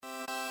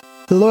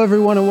Hello,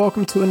 everyone, and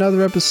welcome to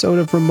another episode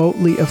of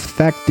Remotely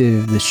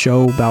Effective, the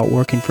show about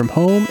working from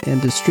home and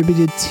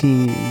distributed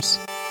teams.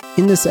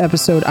 In this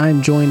episode, I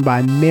am joined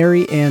by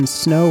Mary Ann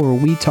Snow, where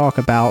we talk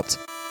about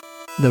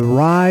the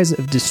rise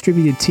of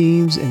distributed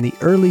teams in the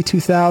early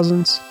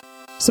 2000s,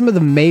 some of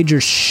the major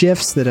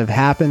shifts that have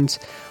happened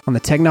on the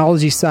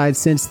technology side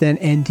since then,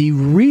 and the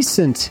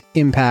recent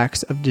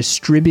impacts of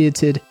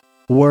distributed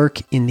work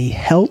in the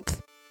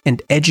health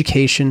and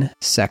education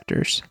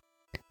sectors.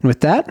 And with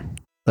that,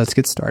 let's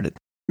get started.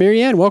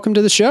 Mary Ann, welcome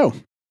to the show.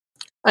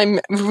 I'm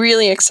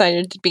really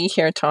excited to be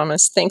here,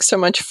 Thomas. Thanks so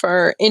much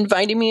for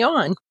inviting me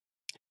on.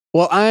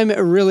 Well, I'm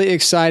really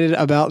excited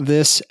about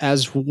this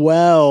as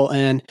well.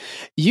 And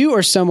you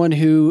are someone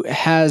who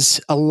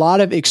has a lot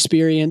of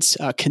experience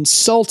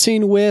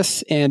consulting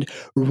with and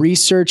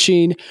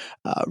researching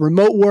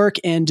remote work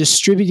and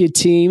distributed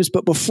teams.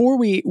 But before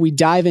we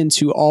dive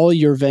into all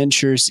your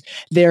ventures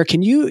there,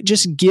 can you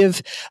just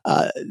give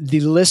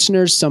the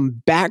listeners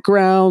some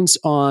backgrounds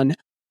on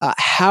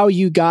how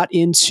you got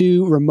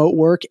into remote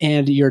work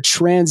and your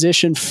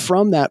transition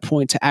from that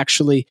point to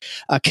actually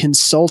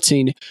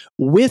consulting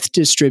with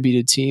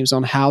distributed teams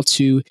on how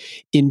to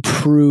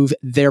improve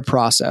their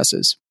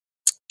processes?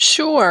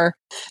 Sure.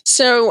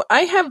 So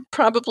I have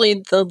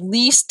probably the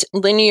least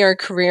linear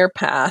career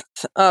path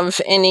of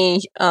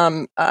any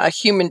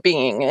human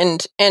being.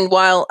 And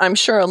while I'm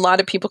sure a lot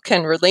of people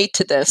can relate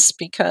to this,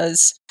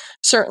 because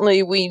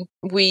certainly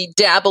we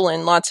dabble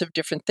in lots of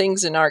different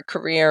things in our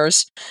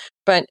careers,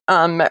 but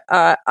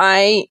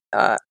I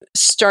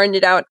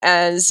started out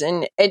as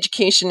an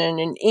education and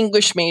an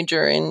English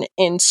major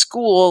in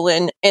school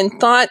and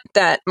thought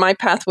that my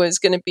path was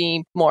going to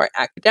be more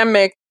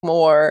academic,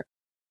 more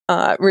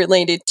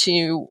related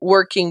to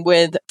working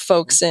with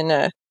folks in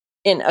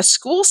a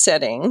school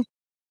setting.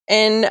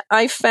 And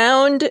I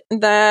found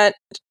that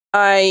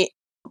I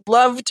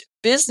loved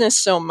business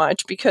so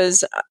much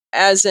because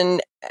as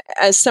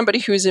somebody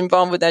who's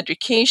involved with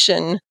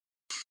education,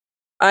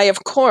 I,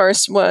 of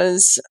course,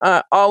 was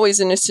always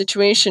in a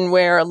situation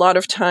where a lot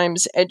of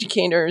times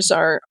educators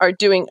are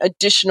doing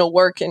additional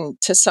work and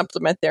to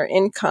supplement their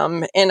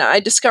income. And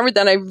I discovered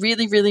that I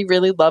really, really,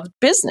 really loved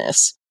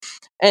business.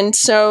 And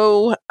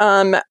so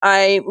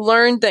I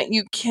learned that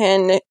you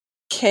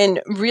can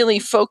really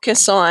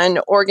focus on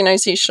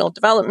organizational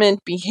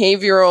development,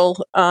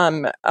 behavioral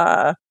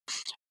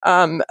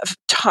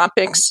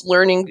topics,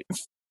 learning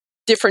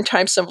different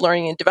types of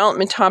learning and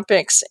development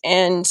topics.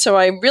 And so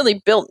I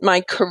really built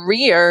my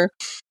career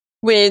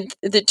with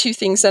the two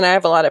things that I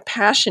have a lot of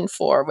passion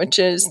for, which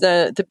is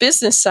the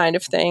business side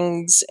of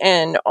things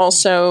and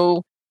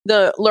also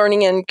the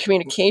learning and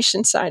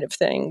communication side of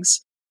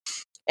things.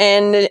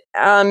 And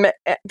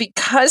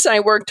because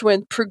I worked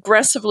with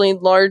progressively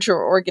larger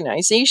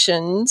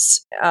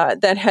organizations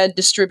that had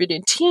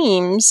distributed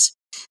teams,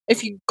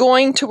 if you're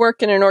going to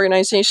work in an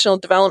organizational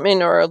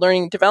development or a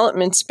learning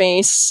development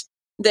space,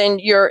 then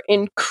you're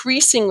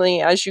increasingly,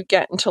 as you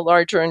get into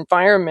larger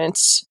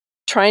environments,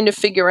 trying to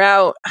figure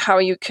out how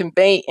you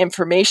convey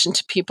information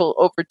to people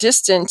over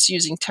distance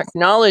using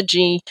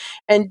technology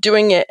and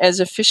doing it as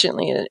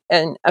efficiently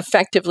and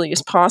effectively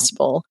as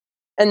possible.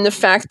 And the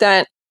fact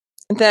that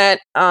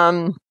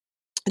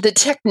the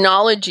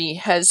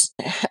technology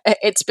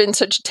it's been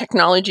such a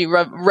technology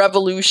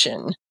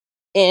revolution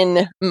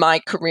in my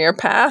career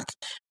path.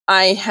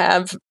 I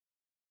have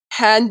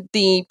had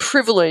the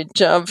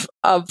privilege of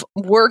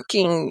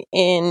working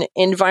in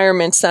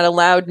environments that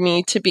allowed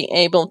me to be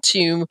able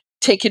to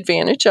take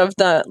advantage of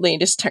the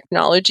latest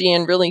technology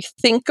and really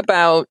think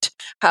about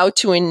how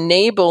to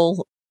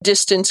enable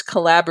distance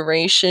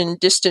collaboration,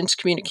 distance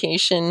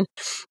communication,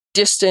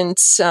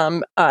 distance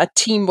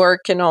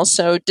teamwork, and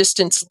also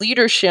distance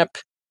leadership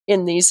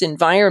in these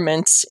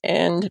environments.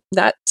 And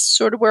that's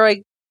sort of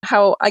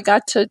how I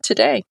got to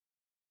today.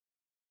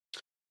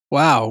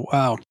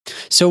 Wow.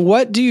 So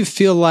what do you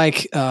feel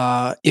like,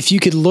 if you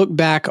could look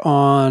back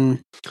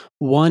on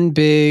one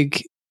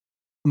big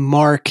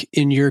mark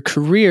in your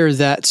career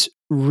that's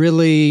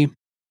really,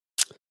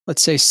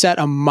 let's say, set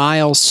a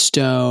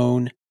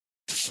milestone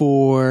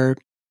for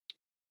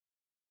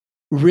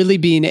really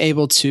being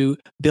able to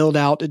build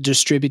out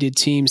distributed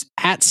teams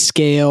at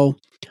scale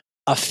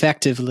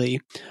effectively,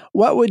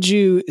 what would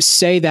you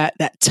say that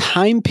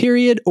time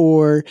period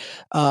or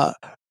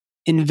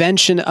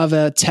invention of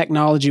a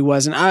technology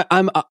was? And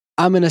I'm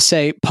going to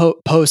say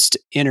post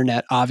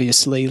internet,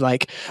 obviously.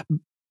 Like,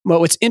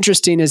 what's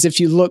interesting is if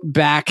you look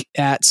back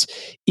at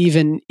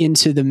even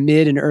into the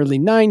mid and early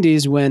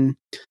 90s when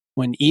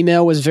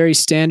email was very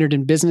standard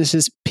in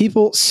businesses,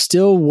 people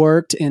still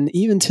worked, and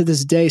even to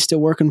this day,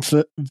 still working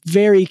for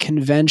very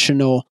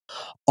conventional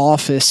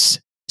office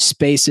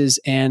spaces,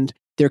 and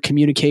their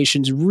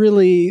communications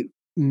really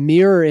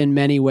mirror in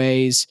many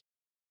ways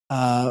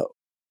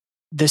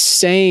the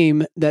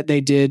same that they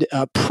did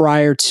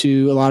prior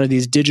to a lot of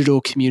these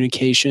digital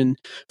communication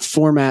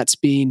formats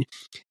being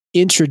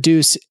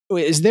introduced.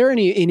 Is there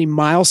any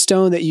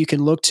milestone that you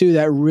can look to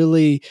that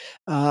really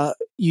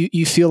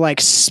you feel like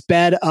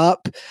sped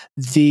up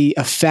the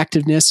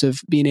effectiveness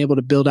of being able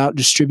to build out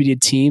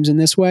distributed teams in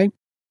this way?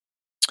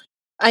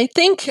 I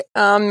think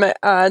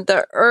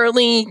the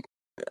early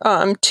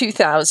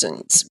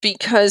 2000s,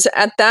 because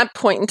at that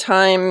point in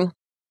time,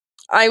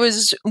 I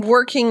was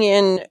working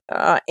in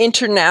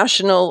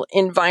international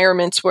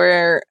environments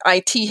where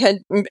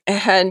IT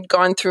had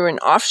gone through an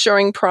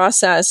offshoring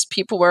process.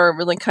 People were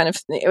really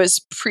it was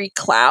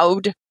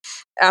pre-cloud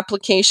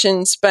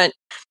applications, but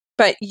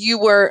you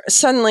were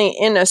suddenly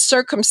in a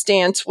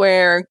circumstance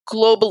where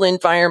global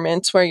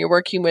environments, where you're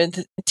working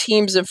with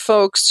teams of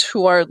folks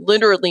who are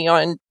literally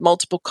on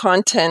multiple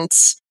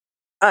continents,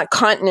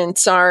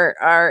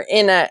 are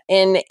in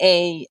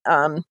a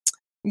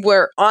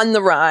were on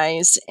the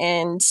rise.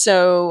 And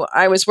so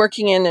I was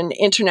working in an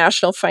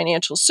international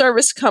financial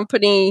service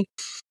company,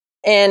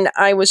 and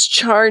I was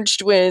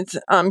charged with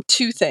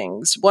two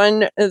things.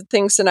 One of the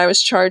things that I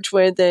was charged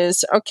with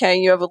is, okay,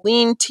 you have a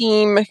lean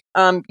team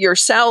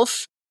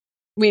yourself.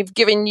 We've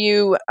given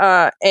you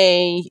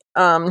a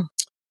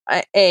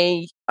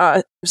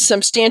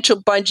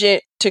substantial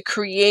budget to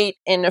create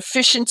an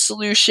efficient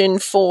solution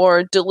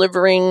for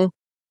delivering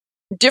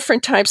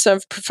different types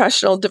of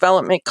professional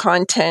development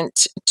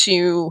content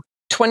to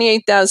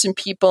 28,000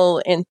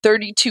 people in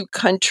 32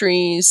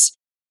 countries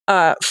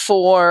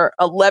for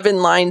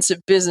 11 lines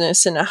of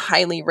business in a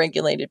highly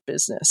regulated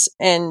business.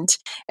 And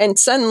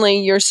suddenly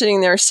you're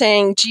sitting there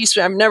saying, geez,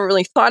 I've never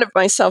really thought of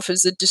myself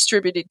as a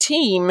distributed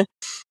team,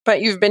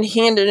 but you've been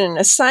handed an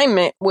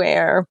assignment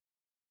where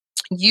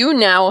you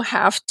now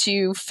have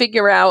to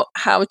figure out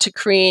how to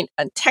create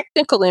a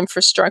technical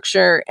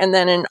infrastructure and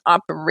then an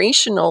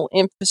operational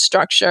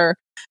infrastructure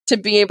to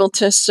be able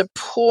to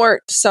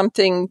support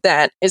something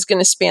that is going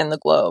to span the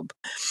globe.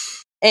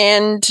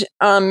 And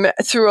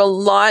through a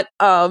lot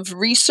of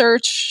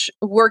research,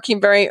 working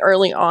very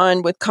early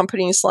on with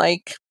companies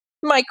like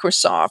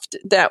Microsoft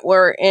that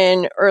were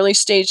in early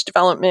stage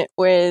development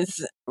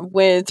with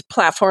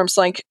platforms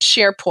like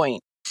SharePoint,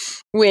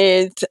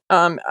 with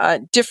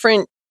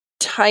different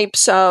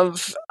types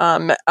of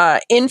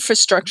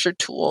infrastructure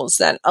tools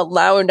that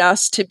allowed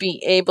us to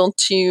be able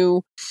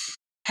to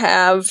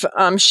have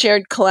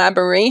shared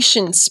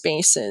collaboration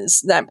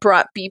spaces that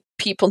brought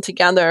people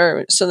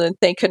together so that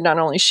they could not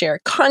only share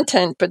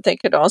content, but they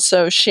could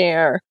also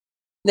share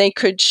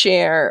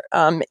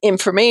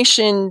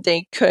information,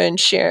 they could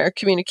share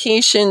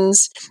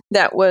communications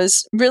that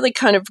was really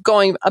kind of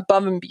going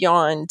above and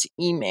beyond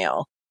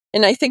email.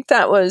 And I think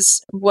that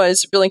was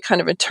really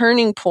kind of a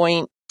turning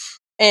point.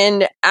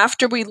 And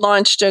after we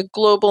launched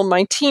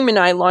my team and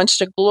I launched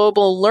a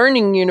global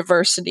learning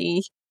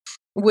university,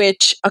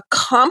 which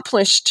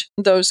accomplished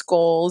those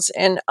goals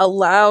and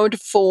allowed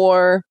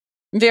for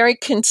very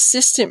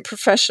consistent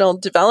professional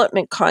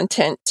development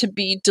content to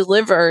be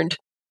delivered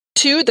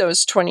to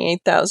those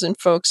 28,000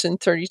 folks in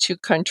 32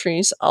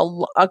 countries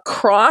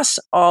across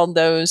all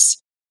those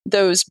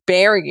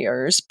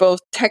barriers, both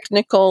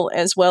technical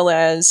as well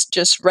as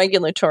just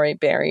regulatory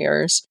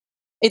barriers.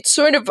 It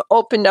sort of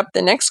opened up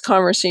the next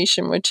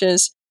conversation, which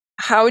is,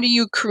 how do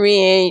you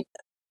create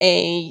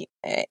a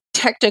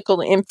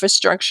technical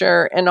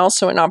infrastructure and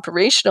also an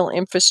operational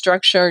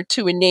infrastructure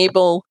to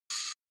enable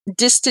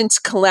distance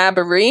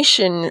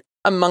collaboration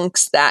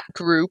amongst that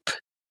group,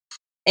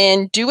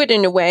 and do it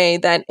in a way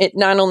that it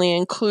not only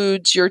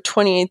includes your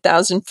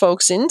 28,000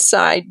 folks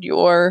inside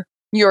your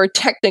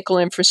technical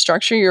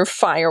infrastructure, your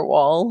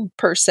firewall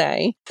per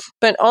se,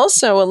 but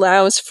also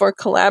allows for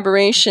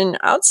collaboration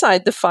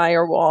outside the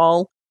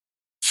firewall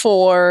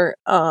for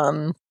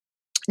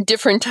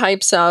different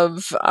types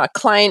of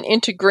client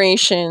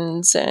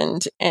integrations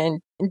and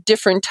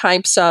different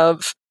types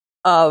of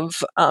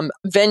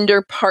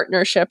vendor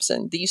partnerships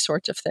and these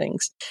sorts of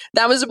things.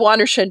 That was a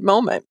watershed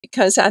moment,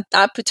 because at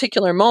that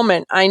particular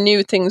moment, I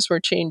knew things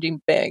were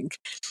changing big.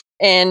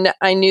 And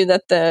I knew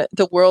that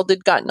the world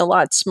had gotten a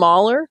lot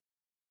smaller.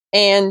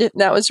 And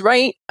that was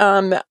right.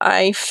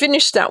 I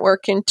finished that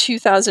work in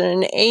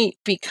 2008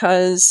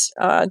 because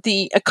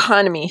the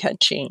economy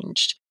had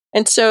changed.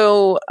 And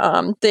so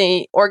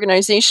the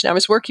organization I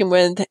was working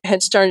with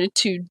had started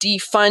to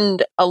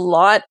defund a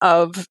lot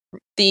of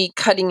the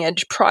cutting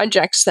edge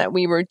projects that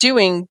we were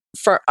doing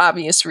for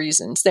obvious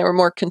reasons. They were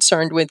more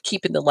concerned with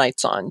keeping the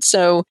lights on.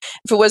 So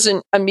if it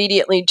wasn't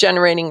immediately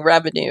generating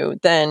revenue,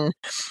 then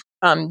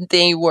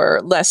they were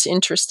less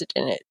interested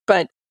in it.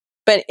 But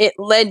it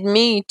led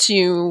me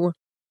to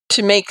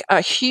make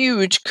a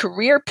huge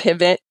career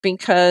pivot,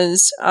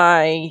 because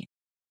I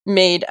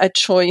made a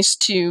choice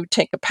to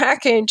take a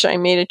package. I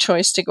made a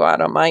choice to go out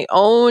on my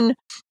own.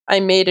 I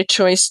made a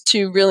choice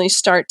to really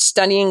start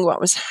studying what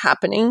was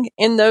happening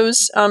in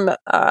those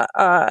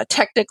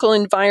technical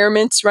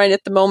environments right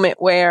at the moment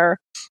where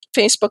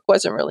Facebook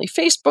wasn't really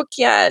Facebook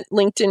yet.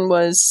 LinkedIn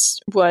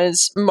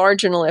was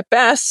marginal at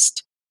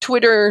best.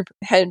 Twitter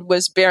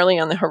was barely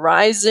on the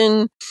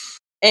horizon.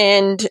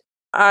 And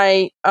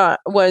I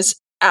was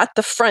at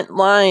the front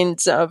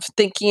lines of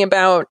thinking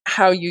about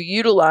how you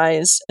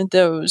utilize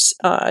those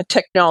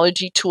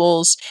technology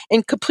tools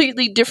in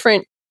completely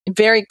different,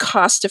 very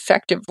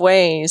cost-effective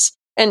ways,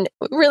 and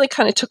really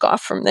kind of took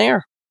off from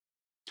there.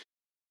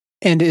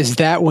 And is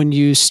that when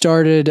you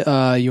started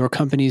your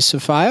company,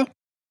 Sophia?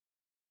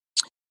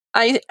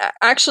 I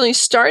actually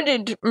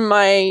started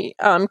my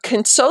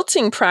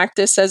consulting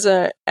practice as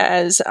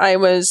I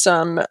was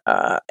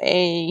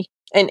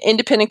an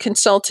independent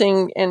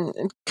consulting and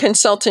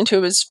consultant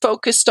who was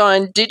focused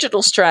on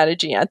digital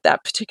strategy at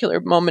that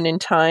particular moment in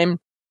time.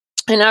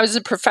 And I was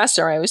a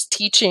professor. I was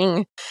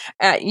teaching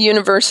at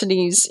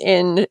universities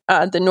in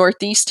the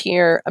Northeast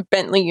here,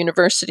 Bentley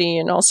University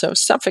and also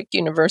Suffolk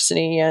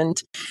University.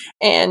 And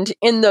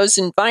in those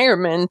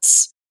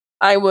environments,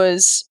 I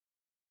was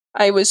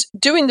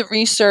doing the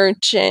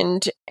research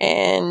and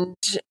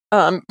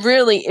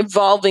really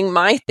evolving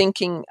my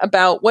thinking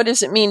about what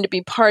does it mean to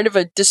be part of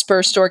a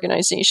dispersed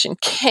organization?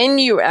 Can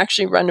you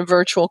actually run a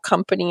virtual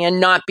company and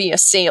not be a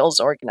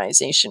sales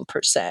organization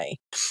per se?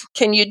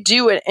 Can you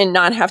do it and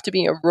not have to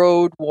be a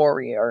road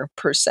warrior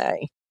per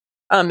se?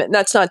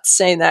 That's not to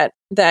say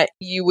that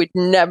you would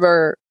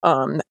never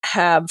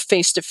have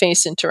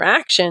face-to-face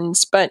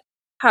interactions, but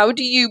how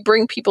do you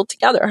bring people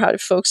together? How do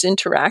folks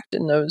interact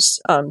in those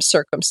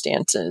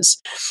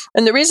circumstances?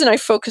 And the reason I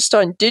focused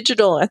on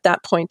digital at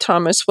that point,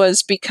 Thomas,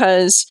 was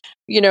because,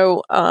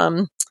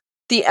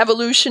 the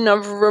evolution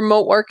of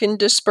remote work and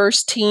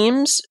dispersed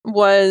teams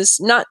was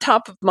not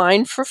top of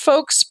mind for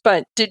folks,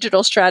 but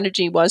digital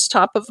strategy was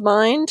top of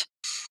mind.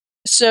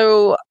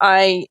 So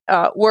I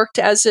worked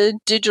as a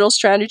digital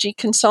strategy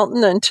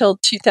consultant until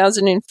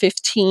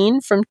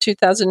 2015, from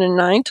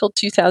 2009 till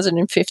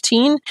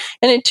 2015.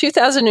 And in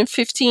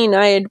 2015,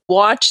 I had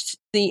watched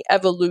the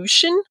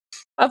evolution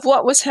of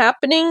what was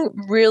happening.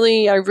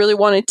 I really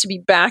wanted to be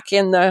back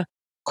in the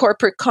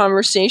corporate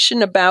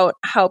conversation about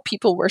how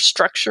people were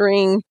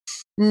structuring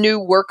new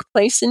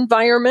workplace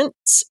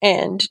environments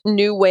and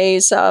new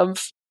ways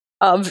of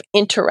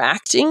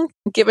interacting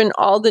given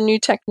all the new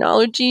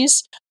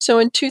technologies. So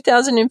in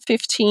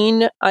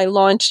 2015, I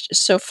launched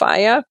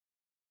Sophia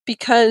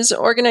because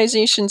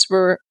organizations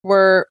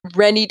were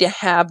ready to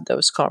have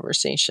those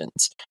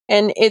conversations.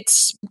 And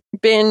it's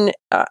been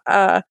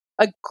a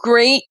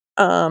great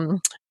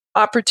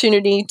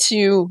opportunity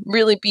to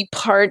really be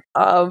part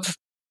of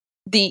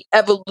the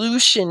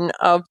evolution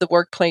of the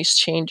workplace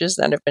changes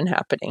that have been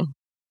happening.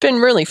 It's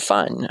been really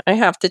fun. I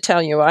have to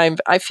tell you,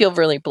 I feel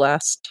really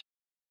blessed.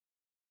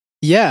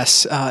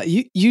 Yes,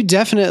 you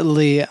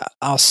definitely,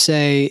 I'll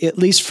say, at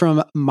least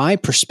from my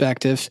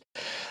perspective,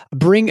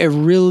 bring a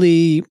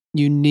really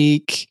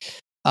unique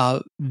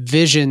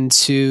vision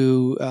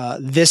to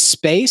this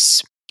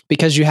space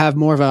because you have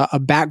more of a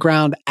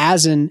background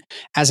as an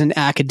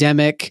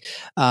academic.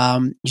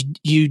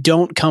 You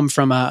don't come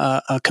from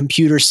a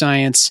computer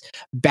science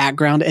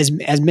background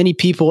as many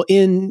people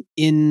in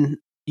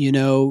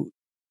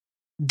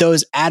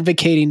those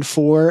advocating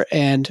for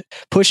and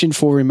pushing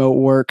for remote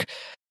work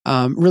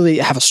really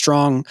have a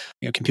strong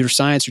computer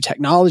science or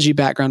technology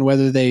background,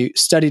 whether they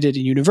studied it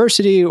in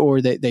university or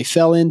they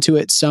fell into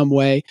it some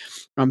way,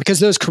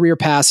 because those career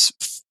paths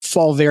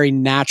fall very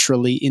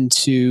naturally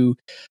into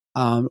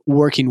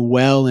working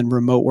well in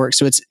remote work.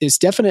 So it's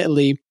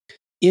definitely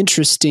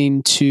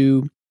interesting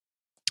to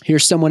hear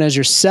someone as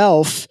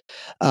yourself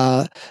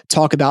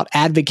talk about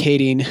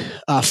advocating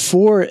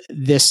for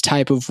this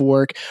type of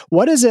work.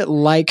 What is it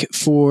like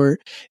for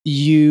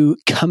you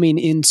coming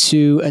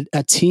into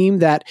a team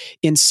that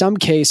in some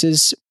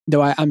cases,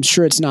 though I'm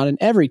sure it's not in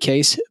every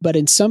case, but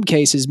in some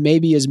cases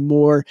maybe is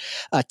more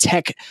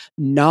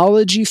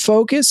technology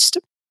focused?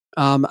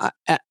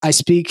 I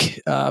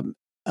speak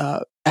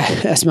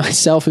as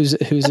myself, who's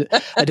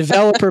a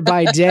developer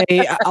by day.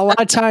 A lot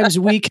of times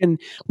we can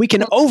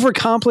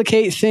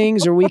overcomplicate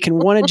things, or we can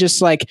want to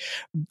just like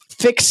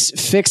fix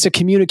a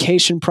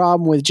communication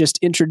problem with just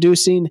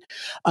introducing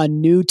a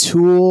new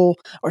tool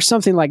or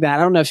something like that.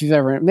 I don't know if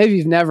maybe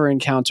you've never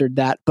encountered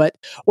that, but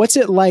what's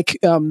it like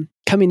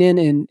coming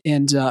in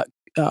and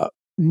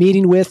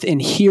meeting with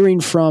and hearing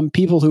from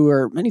people who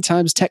are many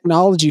times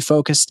technology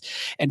focused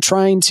and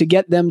trying to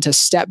get them to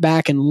step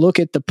back and look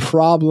at the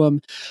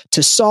problem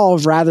to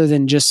solve rather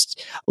than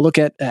just look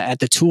at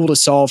the tool to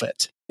solve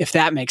it, if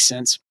that makes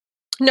sense?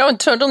 No, it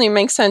totally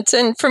makes sense.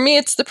 And for me,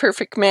 it's the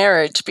perfect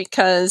marriage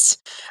because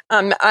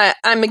I'm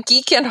a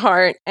geek at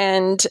heart.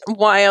 And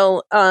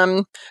while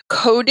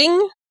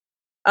coding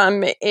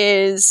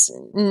is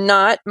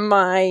not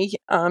my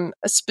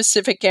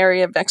specific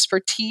area of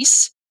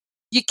expertise,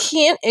 you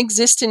can't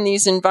exist in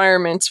these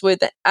environments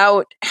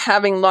without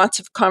having lots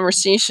of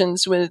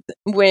conversations with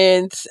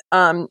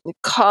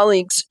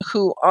colleagues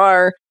who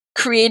are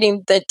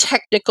creating the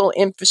technical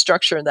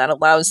infrastructure that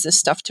allows this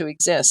stuff to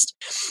exist.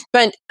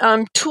 But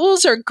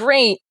tools are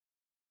great,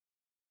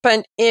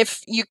 but if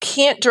you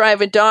can't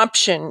drive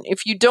adoption,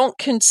 if you don't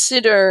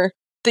consider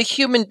the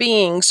human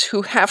beings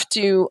who have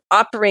to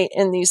operate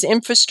in these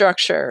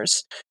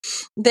infrastructures,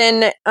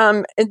 then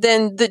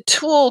the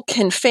tool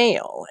can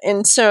fail.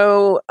 And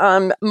so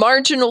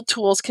marginal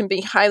tools can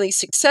be highly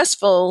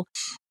successful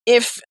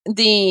if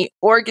the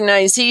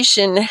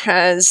organization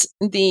has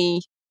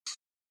the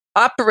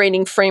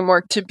operating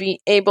framework to be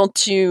able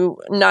to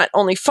not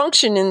only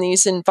function in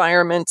these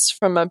environments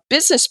from a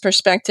business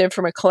perspective,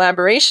 from a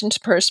collaboration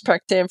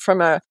perspective, from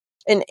a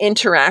an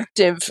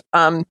interactive,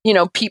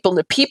 people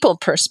to people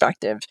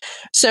perspective.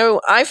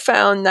 So I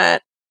found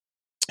that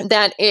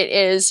it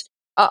is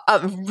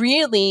a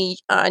really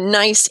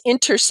nice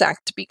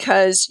intersect,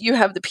 because you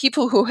have the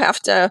people who have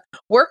to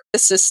work the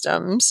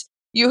systems,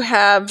 you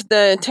have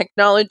the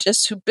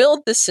technologists who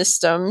build the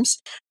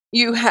systems,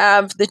 you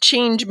have the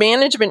change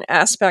management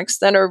aspects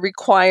that are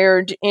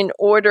required in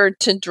order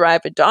to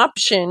drive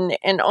adoption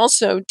and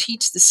also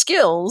teach the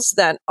skills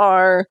that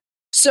are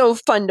so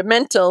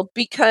fundamental,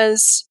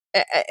 because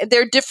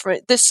they're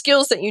different. The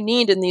skills that you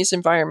need in these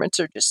environments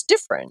are just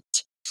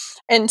different.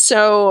 And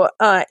so,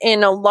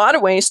 in a lot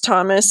of ways,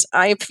 Thomas,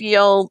 I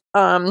feel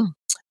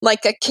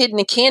like a kid in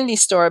a candy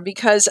store,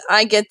 because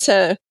I get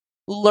to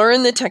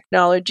learn the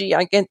technology.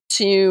 I get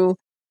to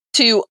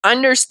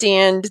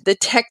understand the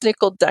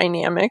technical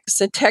dynamics,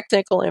 the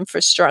technical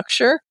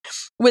infrastructure,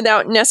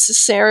 without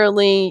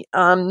necessarily,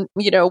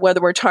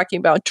 whether we're talking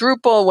about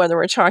Drupal, whether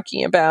we're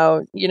talking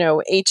about,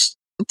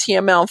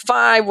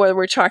 HTML5, whether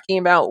we're talking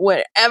about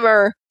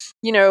whatever,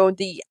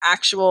 the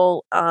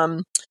actual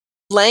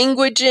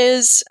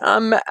languages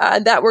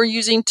that we're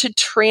using to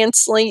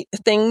translate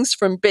things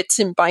from bits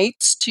and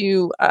bytes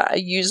to a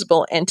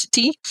usable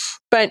entity.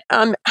 But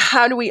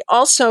how do we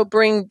also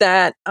bring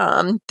that,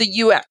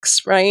 the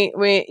UX, right?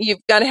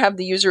 You've got to have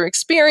the user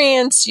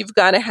experience, you've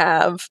got to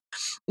have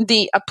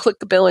the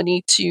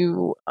applicability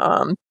to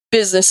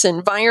business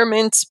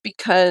environments,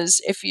 because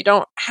if you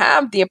don't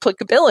have the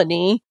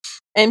applicability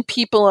and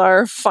people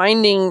are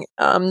finding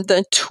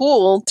the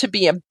tool to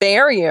be a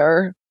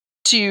barrier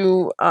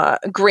to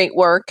great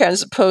work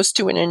as opposed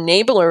to an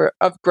enabler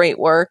of great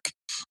work,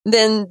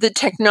 then the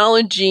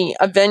technology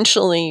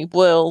eventually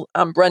will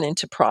run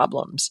into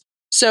problems.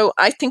 So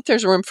I think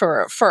there's room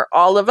for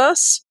all of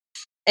us.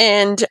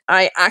 And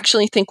I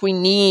actually think we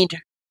need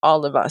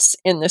all of us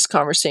in this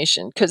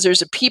conversation, because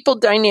there's a people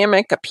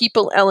dynamic, a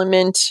people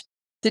element,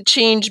 the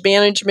change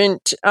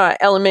management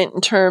element in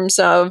terms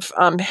of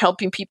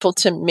helping people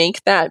to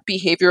make that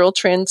behavioral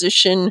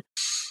transition,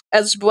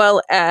 as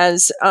well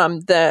as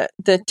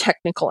the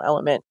technical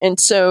element. And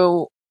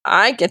so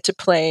I get to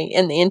play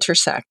in the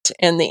intersect,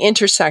 and the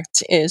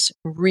intersect is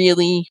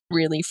really,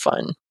 really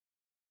fun.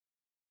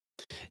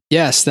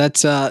 Yes,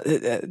 that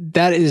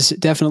is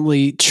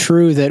definitely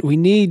true, that we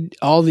need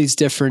all these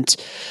different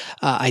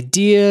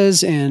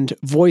ideas and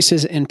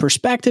voices and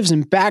perspectives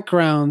and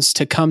backgrounds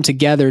to come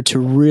together to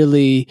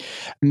really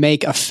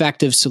make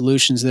effective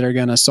solutions that are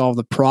going to solve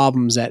the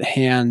problems at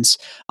hand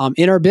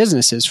in our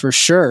businesses, for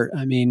sure.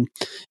 I mean,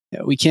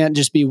 we can't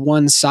just be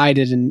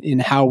one-sided in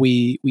how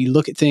we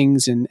look at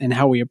things and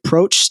how we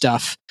approach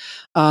stuff.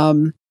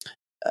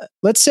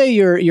 Let's say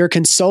you're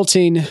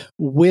consulting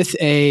with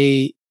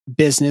a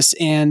business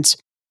and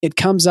it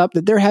comes up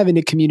that they're having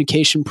a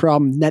communication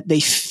problem, that they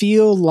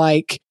feel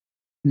like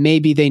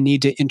maybe they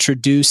need to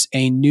introduce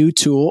a new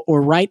tool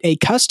or write a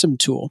custom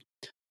tool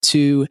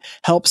to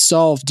help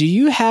solve. Do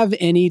you have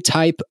any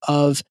type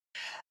of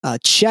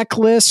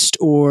checklist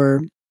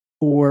or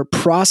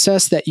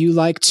process that you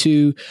like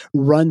to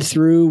run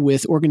through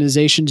with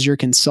organizations you're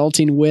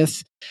consulting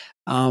with,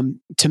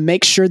 to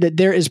make sure that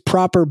there is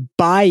proper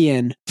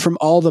buy-in from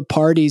all the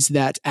parties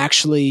that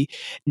actually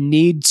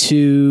need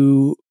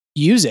to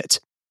use it,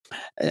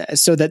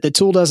 so that the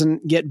tool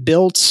doesn't get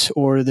built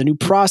or the new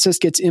process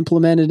gets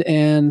implemented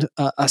and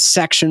a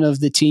section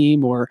of the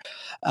team or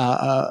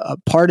a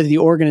part of the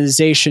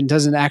organization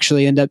doesn't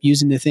actually end up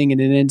using the thing and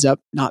it ends up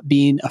not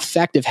being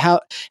effective? How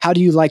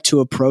do you like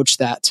to approach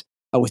that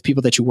with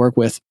people that you work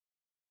with?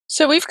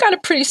 So we've got a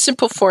pretty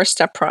simple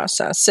 4-step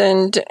process,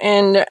 and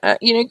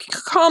you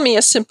can call me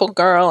a simple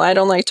girl. I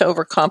don't like to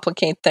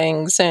overcomplicate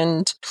things,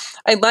 and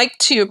I like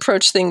to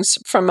approach things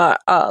from a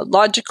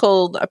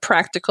logical, a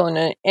practical,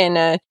 and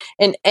an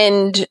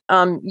end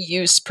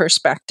use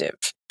perspective.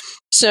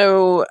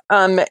 So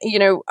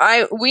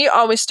we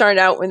always start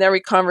out with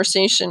every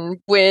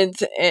conversation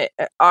with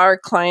our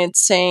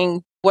clients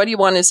saying, "What do you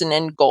want as an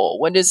end goal?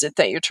 What is it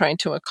that you're trying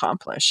to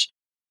accomplish?"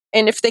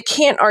 And if they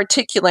can't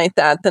articulate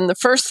that, then the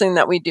first thing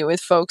that we do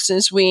with folks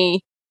is we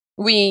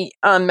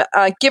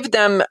give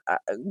them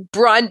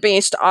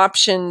broad-based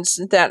options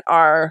that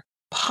are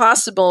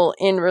possible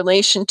in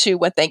relation to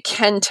what they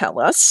can tell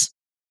us.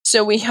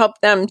 So we help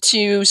them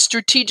to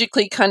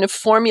strategically kind of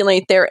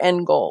formulate their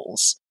end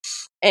goals.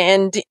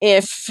 And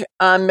if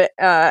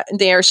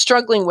they are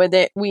struggling with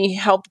it, we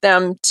help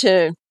them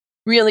to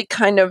really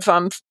kind of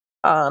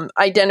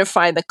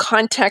identify the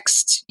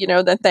context,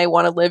 that they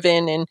want to live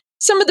in, and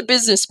some of the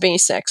business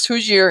basics.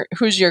 Who's your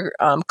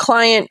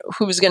client?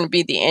 Who's going to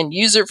be the end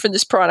user for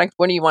this product?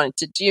 What do you want it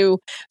to do?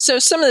 So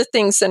some of the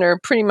things that are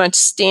pretty much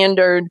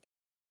standard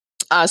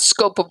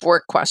scope of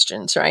work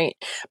questions, right?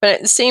 But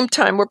at the same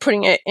time, we're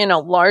putting it in a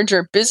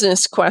larger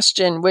business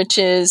question, which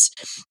is,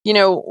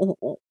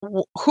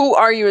 who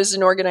are you as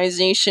an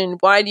organization?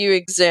 Why do you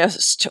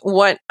exist?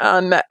 What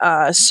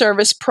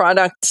service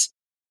products?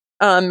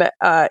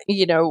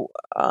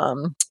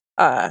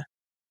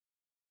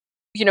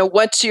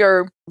 What's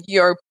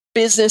your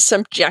business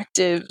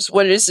objectives?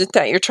 What is it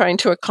that you're trying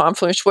to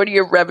accomplish? What are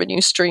your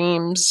revenue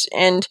streams?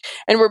 And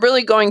we're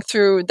really going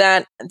through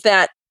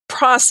that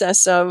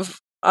process of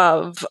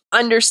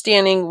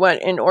understanding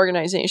what an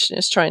organization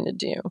is trying to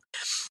do.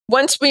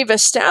 Once we've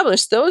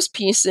established those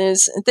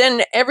pieces,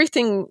 then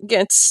everything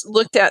gets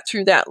looked at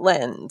through that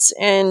lens.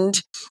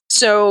 And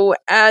so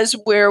as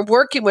we're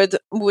working with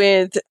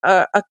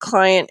a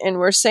client and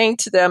we're saying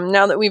to them,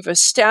 now that we've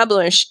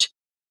established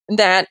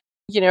that,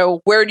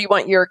 where do you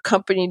want your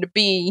company to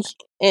be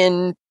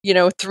in,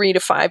 3 to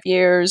 5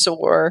 years,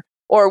 or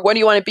what do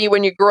you want to be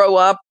when you grow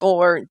up,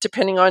 or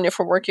depending on if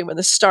we're working with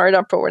a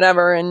startup or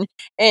whatever, and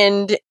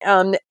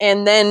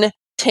then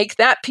take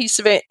that piece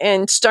of it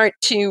and start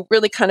to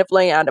really kind of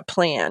lay out a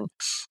plan.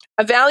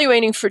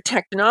 Evaluating for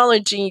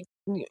technology,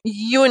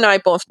 you and I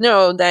both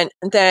know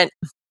that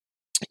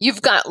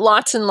you've got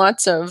lots and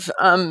lots of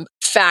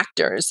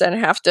factors that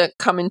have to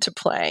come into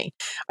play.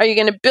 Are you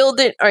going to build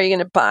it? Are you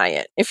going to buy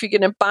it? If you're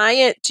going to buy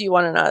it, do you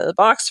want an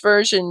out-of-the-box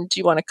version? Do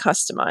you want to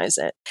customize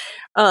it?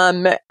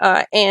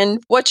 And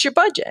what's your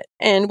budget?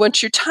 And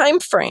what's your time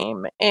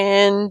frame?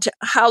 And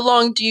how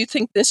long do you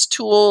think this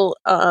tool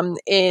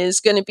is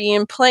going to be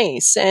in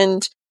place?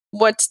 And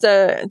what's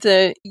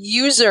the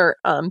user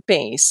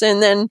base?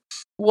 And then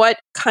what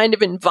kind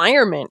of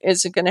environment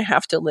is it going to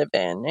have to live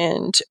in?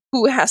 And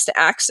who has to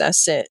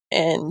access it?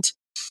 And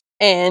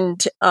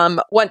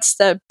what's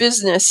the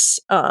business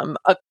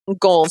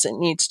goals it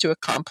needs to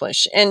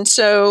accomplish? And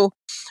so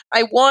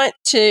I want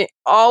to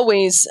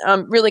always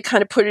really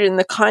kind of put it in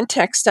the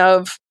context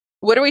of,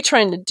 what are we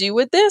trying to do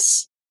with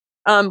this?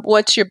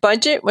 What's your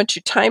budget? What's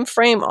your time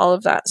frame? All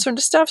of that sort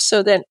of stuff.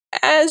 So that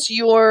as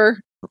you're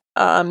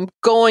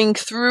going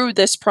through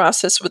this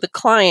process with a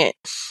client,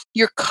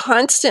 you're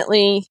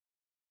constantly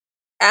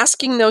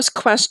asking those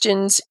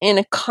questions in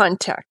a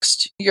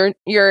context.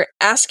 You're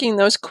asking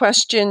those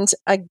questions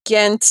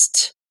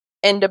against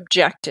end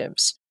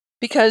objectives.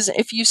 Because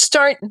if you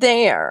start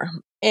there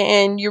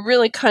and you're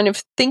really kind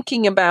of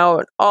thinking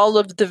about all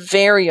of the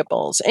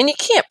variables, and you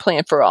can't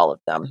plan for all of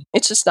them,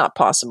 it's just not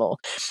possible.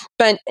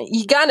 But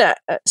you got to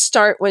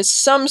start with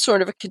some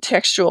sort of a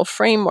contextual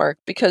framework,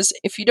 because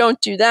if you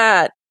don't do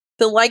that,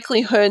 the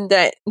likelihood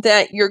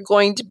that you're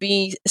going to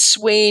be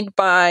swayed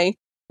by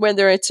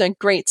whether it's a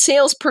great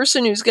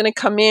salesperson who's going to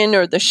come in,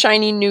 or the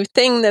shiny new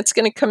thing that's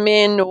going to come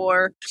in,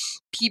 or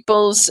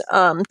people's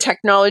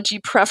technology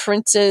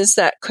preferences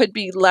that could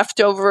be left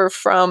over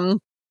from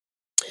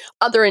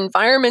other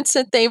environments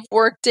that they've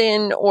worked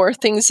in, or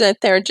things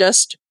that they're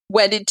just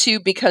wedded to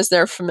because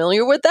they're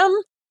familiar with them,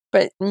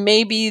 but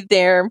maybe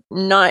they're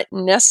not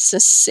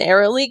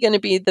necessarily going to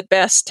be the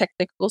best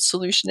technical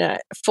solution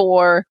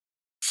for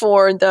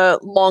the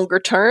longer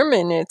term,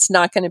 and it's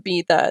not going to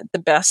be the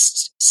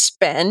best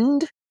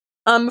spend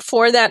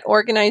for that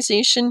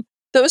organization.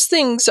 Those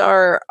things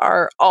are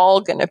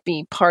all going to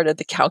be part of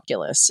the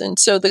calculus. And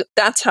so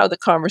that's how the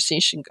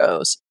conversation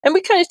goes. And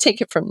we kind of take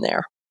it from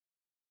there.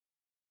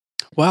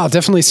 Wow,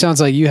 definitely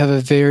sounds like you have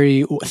a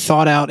very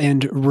thought out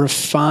and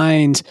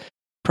refined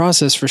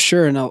process for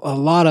sure, and a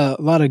lot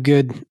of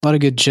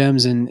good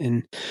gems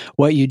in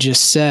what you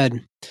just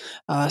said.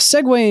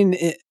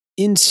 Segueing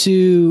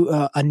into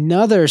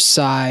another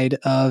side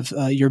of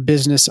your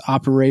business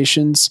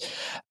operations,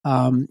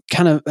 kind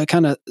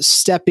of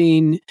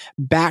stepping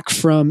back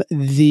from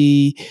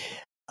the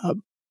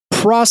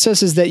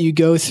processes that you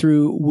go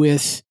through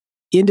with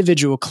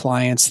individual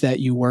clients that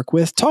you work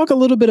with. Talk a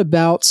little bit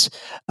about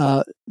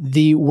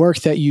the work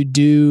that you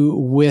do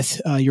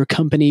with your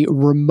company,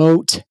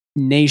 Remote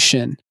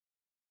Nation.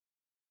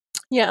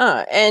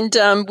 Yeah, and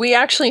we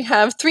actually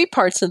have 3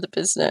 parts of the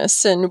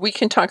business, and we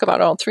can talk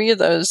about all 3 of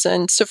those.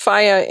 And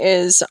Sophia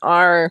is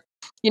our,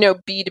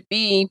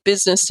 B2B,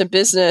 business to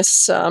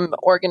business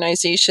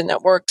organization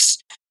that works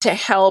to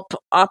help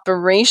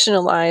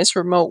operationalize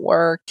remote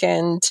work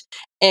and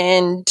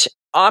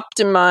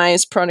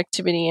optimize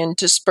productivity in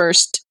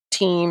dispersed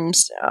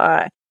teams.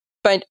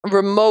 But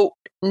Remote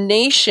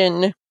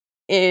Nation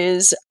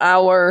is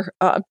our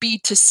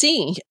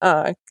B2C.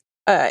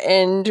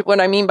 And what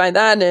I mean by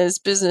that is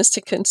business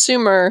to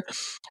consumer,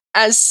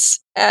 as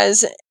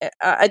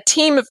a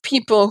team of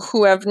people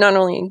who have not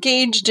only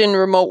engaged in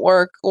remote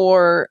work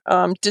or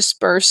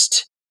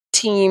dispersed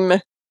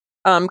team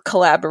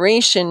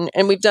collaboration.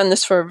 And we've done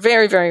this for a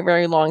very, very,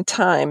 very long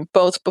time,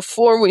 both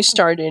before we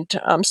started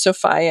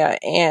Sophia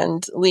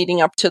and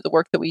leading up to the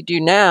work that we do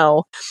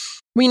now.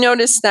 We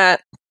noticed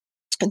that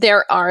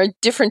there are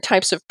different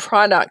types of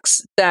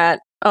products that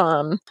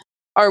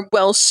are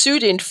well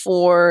suited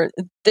for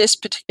this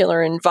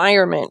particular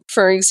environment.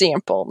 For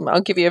example,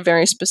 I'll give you a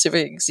very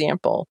specific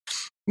example.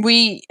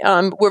 We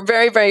were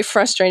very, very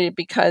frustrated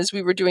because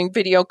we were doing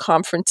video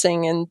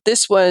conferencing, and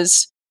this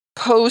was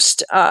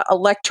post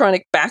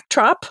electronic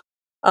backdrop.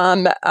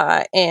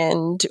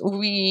 And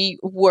we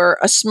were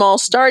a small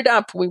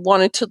startup. We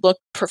wanted to look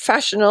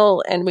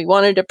professional, and we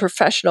wanted a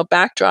professional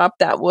backdrop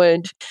that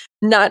would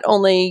not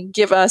only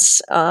give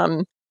us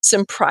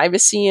some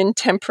privacy in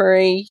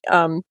temporary,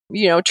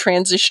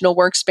 transitional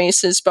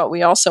workspaces, but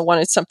we also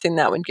wanted something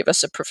that would give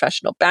us a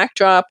professional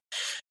backdrop.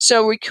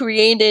 So we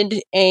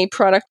created a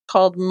product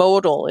called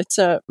Modal. It's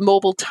a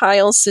mobile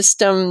tile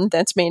system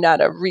that's made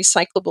out of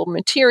recyclable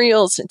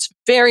materials. It's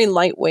very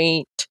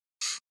lightweight.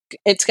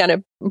 It's got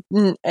a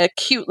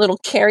cute little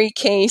carry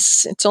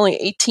case. It's only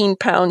 18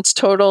 pounds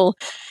total.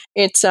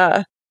 It's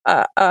a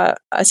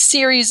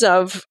series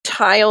of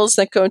tiles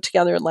that go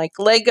together like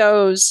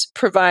Legos,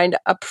 provide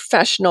a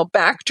professional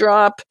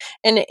backdrop.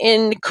 And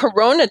in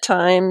Corona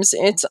times,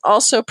 it's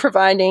also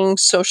providing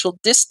social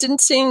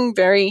distancing,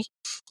 very,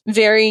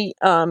 very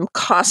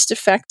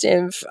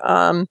cost-effective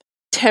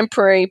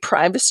temporary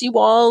privacy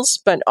walls,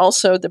 but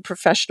also the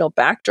professional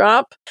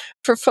backdrop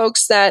for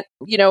folks that,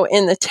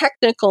 in the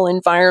technical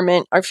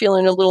environment are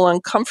feeling a little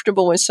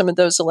uncomfortable with some of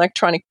those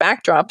electronic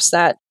backdrops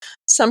that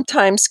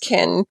sometimes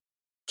can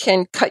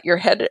cut your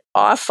head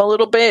off a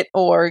little bit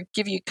or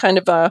give you kind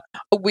of a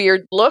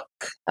weird look,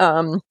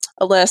 a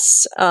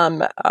less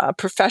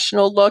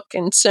professional look.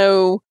 And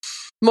so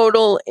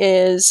Modal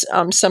is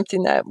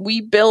something that we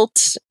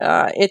built.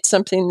 It's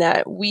something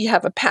that we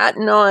have a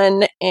patent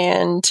on,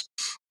 and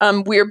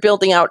we're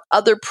building out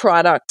other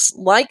products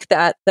like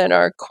that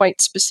are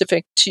quite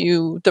specific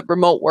to the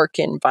remote work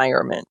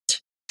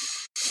environment.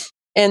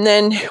 And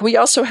then we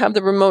also have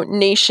the Remote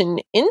Nation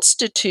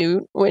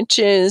Institute, which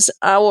is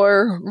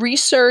our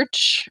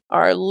research,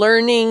 our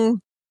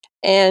learning,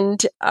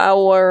 and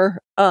our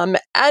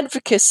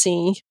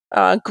advocacy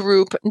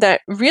group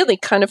that really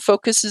kind of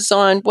focuses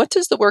on what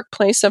does the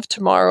workplace of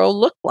tomorrow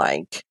look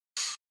like?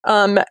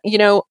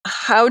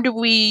 How do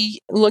we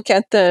look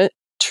at the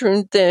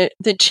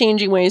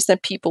changing ways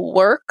that people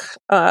work,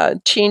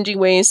 changing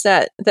ways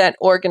that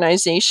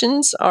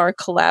organizations are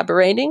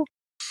collaborating?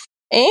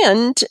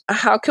 And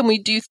how can we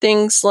do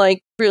things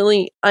like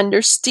really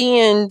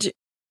understand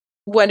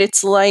what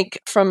it's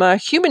like from a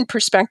human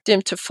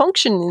perspective to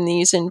function in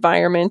these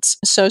environments?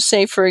 So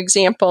say, for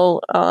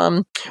example,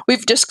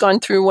 we've just gone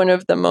through one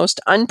of the most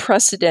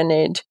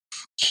unprecedented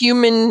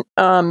human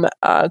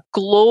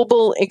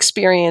global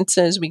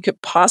experiences we could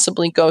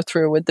possibly go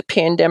through with the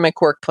pandemic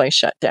workplace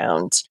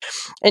shutdowns.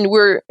 And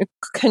we're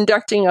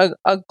conducting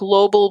a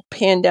global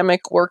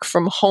pandemic work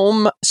from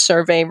home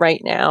survey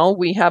right now.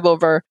 We have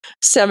over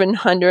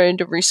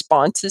 700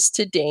 responses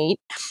to date.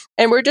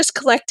 And we're just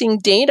collecting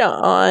data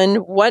on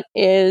what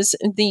is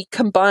the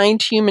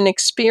combined human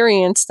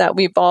experience that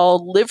we've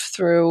all lived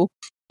through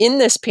in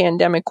this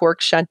pandemic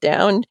work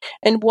shutdown,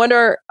 and what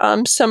are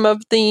some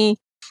of the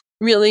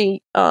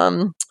really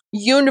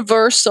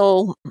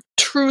universal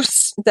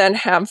truths that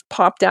have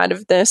popped out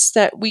of this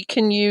that we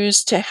can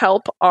use to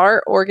help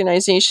our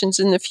organizations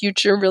in the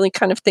future really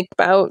kind of think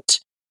about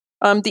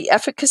the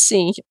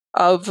efficacy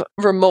of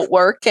remote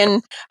work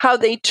and how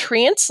they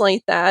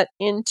translate that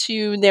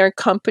into their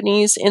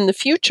companies in the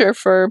future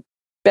for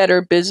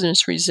better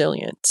business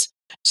resilience.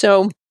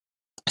 So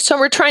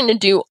we're trying to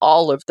do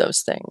all of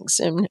those things.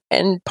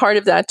 And part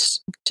of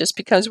that's just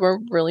because we're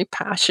really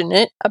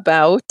passionate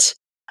about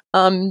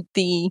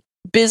the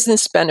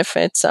business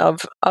benefits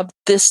of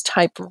this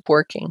type of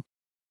working.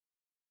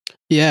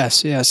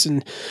 Yes,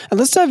 and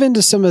let's dive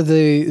into some of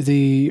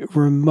the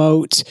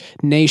Remote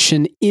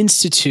Nation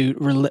Institute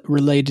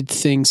related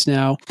things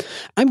now.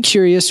 I'm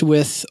curious,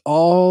 with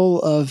all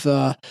of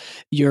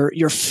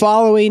your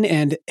following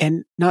and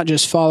not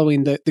just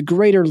following the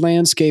greater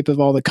landscape of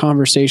all the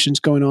conversations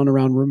going on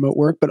around remote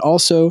work, but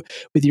also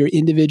with your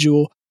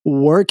individual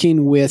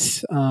working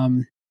with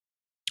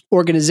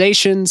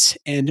organizations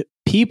and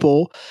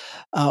people.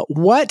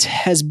 What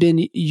has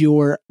been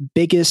your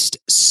biggest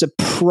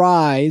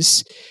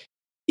surprise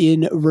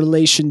in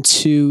relation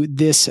to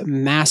this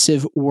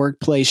massive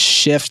workplace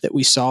shift that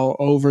we saw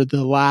over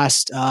the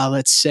last,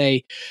 let's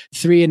say,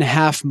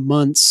 3.5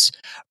 months,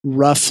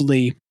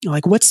 roughly?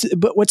 Like, what's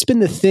been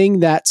the thing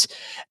that,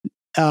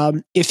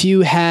 if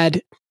you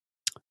had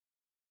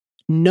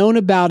known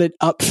about it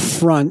up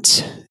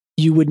front,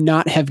 you would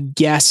not have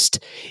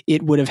guessed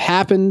it would have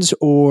happened,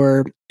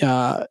 or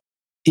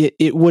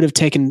it would have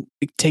taken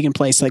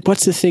place? Like,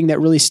 what's the thing that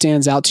really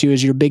stands out to you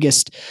as your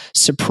biggest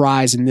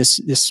surprise in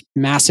this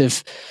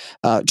massive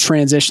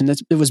transition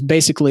that it was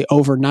basically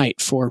overnight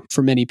for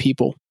many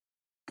people?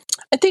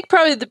 I think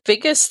probably the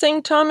biggest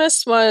thing,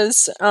 Thomas,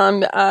 was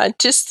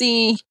just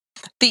the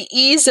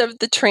ease of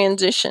the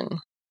transition.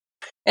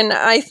 And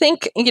I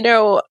think,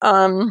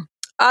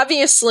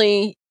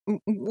 obviously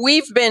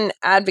we've been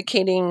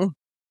advocating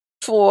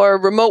for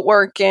remote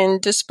work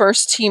and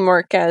dispersed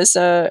teamwork as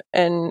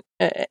an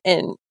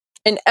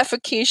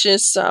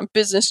efficacious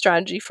business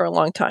strategy for a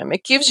long time.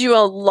 It gives you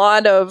a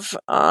lot of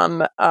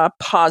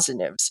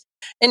positives.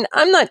 And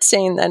I'm not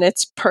saying that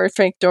it's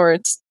perfect or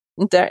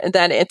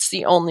that it's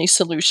the only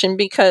solution,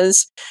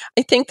 because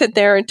I think that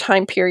there are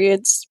time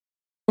periods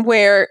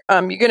where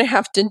you're going to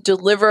have to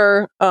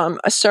deliver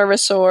a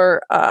service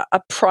or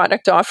a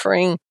product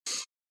offering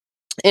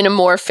in a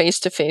more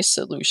face-to-face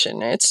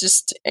solution. It's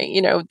just,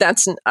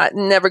 that's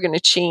never going to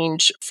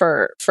change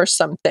for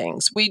some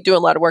things. We do a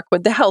lot of work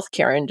with the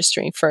healthcare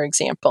industry, for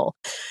example.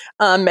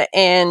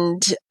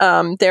 And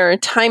there are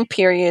time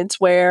periods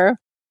where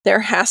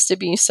there has to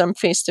be some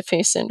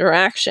face-to-face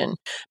interaction.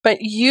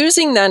 But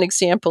using that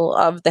example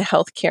of the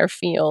healthcare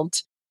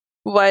field,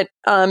 what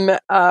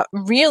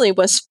really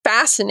was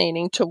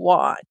fascinating to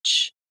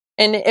watch,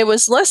 and it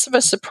was less of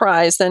a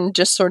surprise than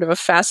just sort of a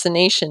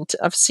fascination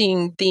of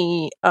seeing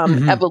the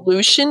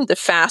evolution, the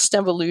fast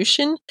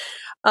evolution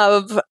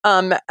of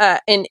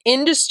an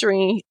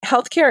industry.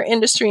 Healthcare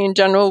industry in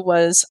general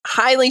was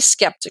highly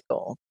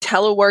skeptical.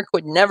 Telework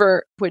would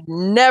never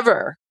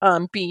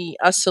be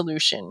a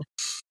solution.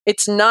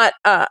 It's not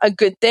a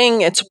good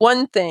thing. It's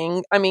one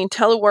thing. I mean,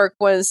 telehealth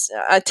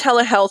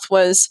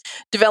was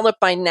developed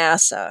by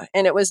NASA,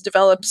 and it was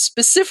developed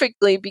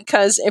specifically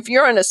because if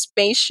you're on a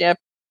spaceship,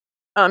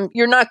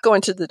 you're not going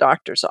to the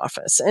doctor's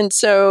office. And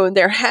so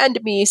there had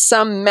to be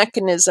some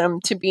mechanism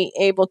to be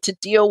able to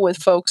deal with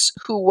folks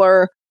who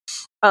were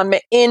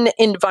in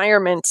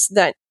environments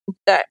that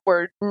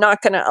were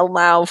not going to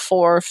allow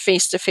for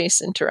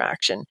face-to-face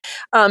interaction.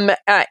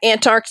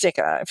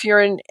 Antarctica, if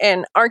you're in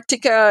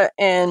Antarctica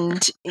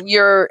and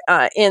you're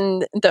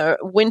in the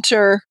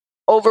winter,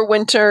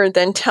 overwinter,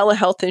 then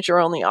telehealth is your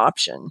only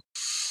option.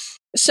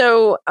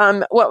 So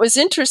what was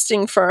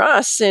interesting for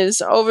us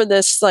is over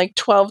this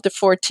 12 to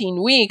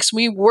 14 weeks,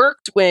 we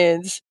worked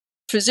with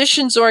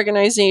physicians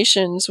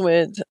organizations,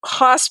 with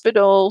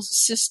hospital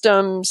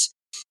systems,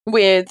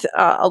 with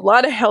a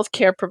lot of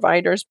healthcare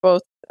providers,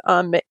 both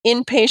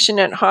inpatient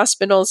at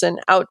hospitals and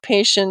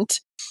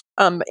outpatient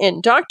in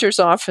doctors'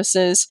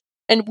 offices.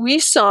 And we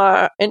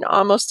saw an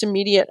almost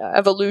immediate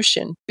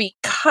evolution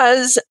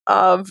because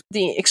of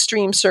the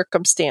extreme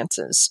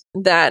circumstances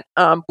that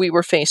we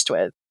were faced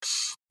with.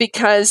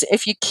 Because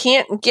if you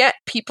can't get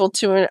people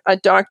to a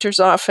doctor's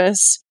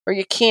office, or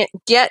you can't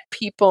get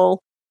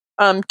people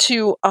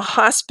to a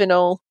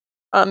hospital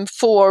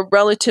for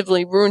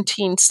relatively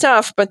routine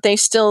stuff, but they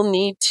still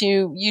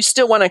you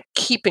still want to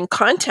keep in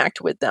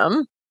contact with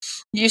them.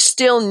 You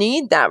still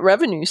need that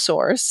revenue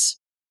source.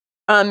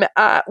 What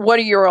are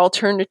your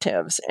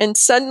alternatives? And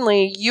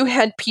suddenly you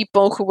had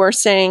people who were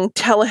saying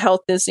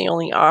telehealth is the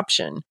only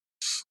option.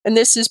 And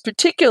this is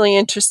particularly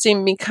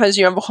interesting because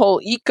you have a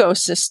whole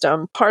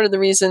ecosystem. Part of the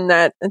reason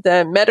that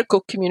the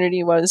medical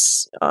community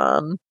was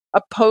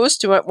opposed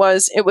to it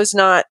was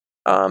not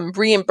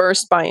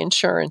reimbursed by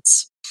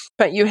insurance.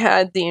 But you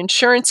had the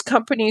insurance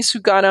companies who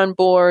got on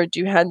board.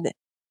 You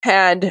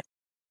had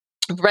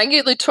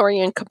regulatory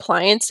and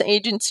compliance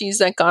agencies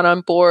that got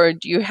on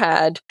board. You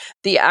had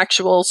the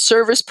actual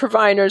service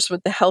providers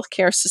with the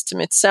healthcare system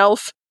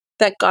itself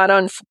that got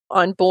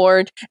on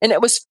board. And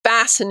it was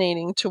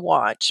fascinating to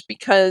watch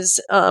because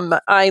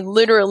I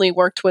literally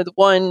worked with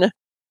one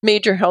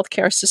major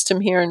healthcare system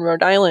here in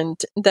Rhode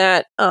Island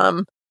that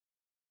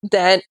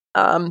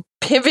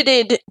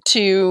pivoted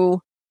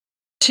to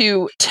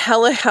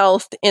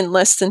telehealth in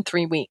less than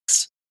 3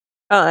 weeks.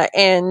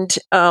 And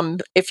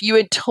if you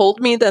had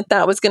told me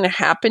that was going to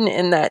happen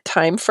in that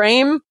time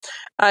frame,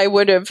 I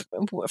would have,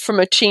 from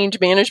a change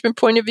management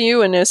point of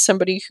view, and as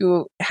somebody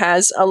who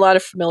has a lot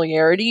of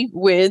familiarity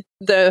with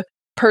the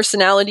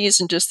personalities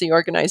and just the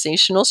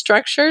organizational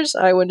structures,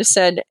 I would have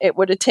said it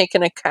would have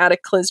taken a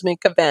cataclysmic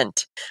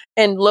event.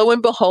 And lo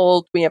and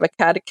behold, we have a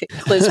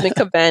cataclysmic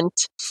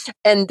event,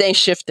 and they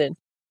shifted.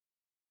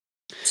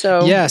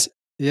 So yes,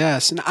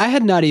 and I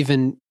had not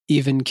even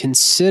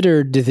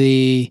considered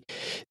the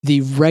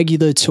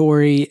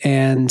regulatory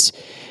and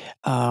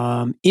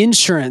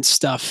insurance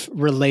stuff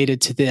related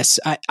to this.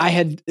 I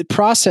had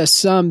processed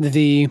some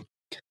the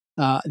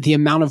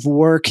amount of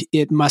work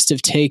it must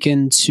have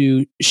taken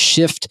to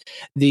shift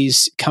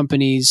these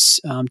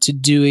companies to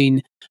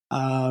doing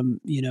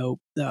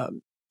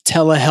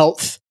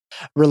telehealth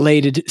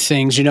related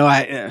things.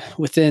 I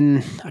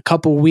within a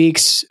couple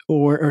weeks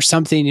or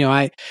something,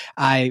 I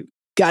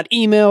got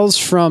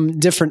emails from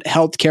different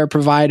healthcare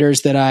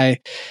providers that I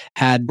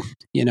had,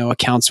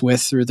 accounts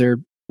with through their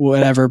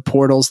whatever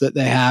portals that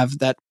they have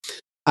that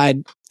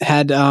I'd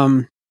had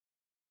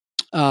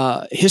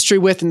history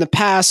with in the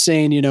past,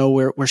 saying,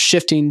 we're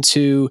shifting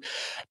to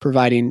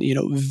providing,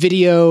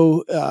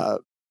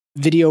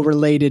 video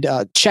related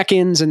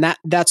check-ins and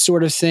that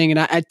sort of thing. And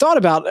I thought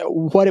about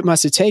what it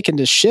must have taken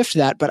to shift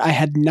that, but I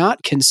had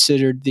not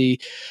considered the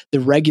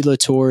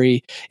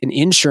regulatory and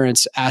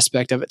insurance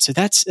aspect of it. So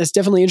that's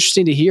definitely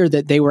interesting to hear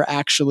that they were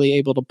actually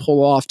able to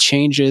pull off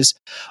changes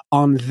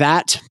on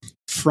that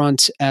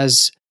front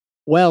as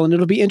well. And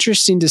it'll be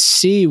interesting to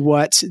see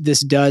what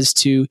this does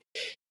to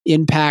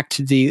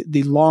impact the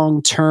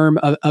long-term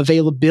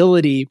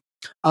availability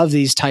of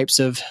these types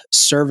of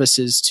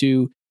services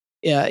to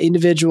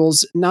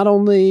individuals, not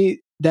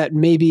only that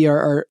maybe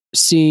are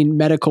seeing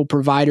medical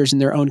providers in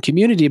their own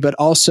community, but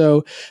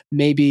also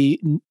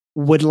maybe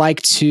would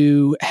like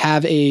to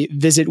have a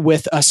visit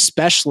with a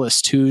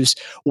specialist who's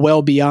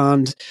well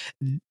beyond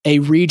a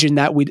region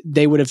that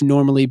they would have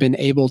normally been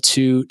able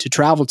to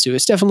travel to.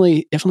 It's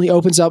definitely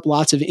opens up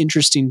lots of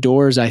interesting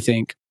doors, I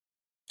think.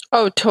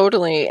 Oh,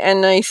 totally.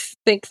 And I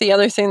think the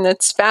other thing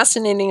that's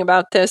fascinating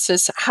about this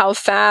is how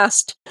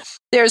fast.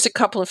 There's a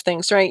couple of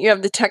things, right? You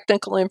have the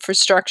technical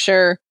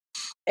infrastructure.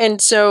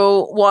 And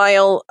so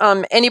while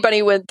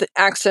anybody with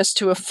access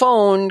to a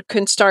phone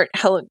can start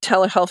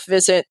telehealth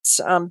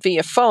visits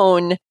via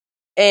phone,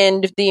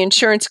 and the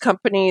insurance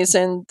companies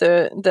and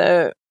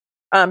the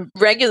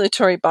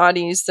regulatory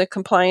bodies, the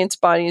compliance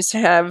bodies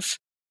have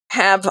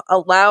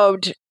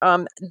allowed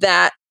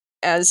that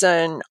as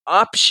an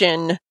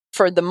option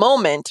for the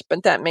moment,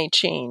 but that may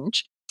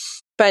change.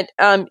 But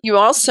you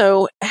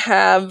also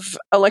have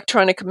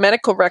electronic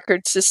medical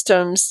record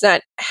systems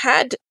that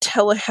had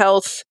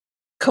telehealth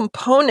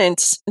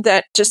components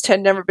that just had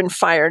never been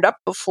fired up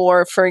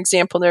before. For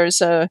example, there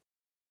is an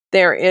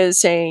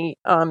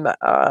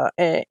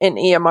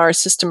EMR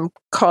system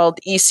called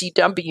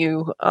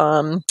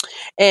ECW,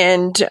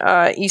 and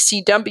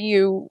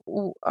ECW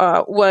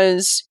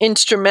was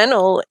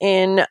instrumental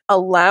in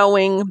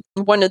allowing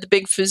one of the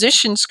big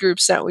physicians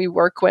groups that we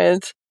work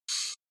with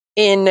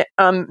in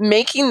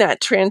making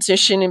that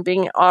transition and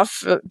being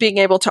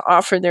able to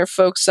offer their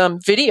folks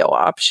video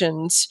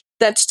options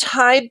that's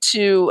tied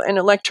to an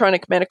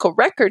electronic medical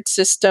record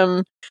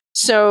system.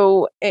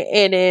 So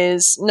it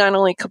is not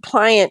only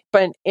compliant,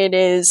 but it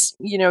is,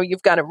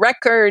 you've got a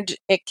record,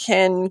 it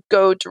can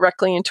go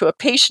directly into a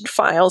patient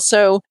file.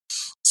 So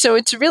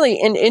it's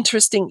really an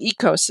interesting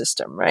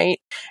ecosystem, right?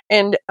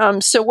 And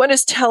so what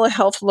does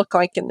telehealth look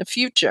like in the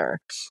future?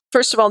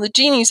 First of all, the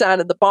genie's out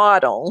of the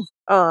bottle.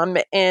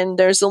 And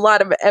there's a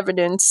lot of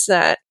evidence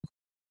that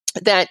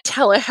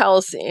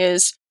telehealth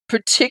is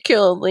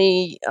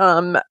particularly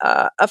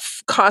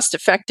cost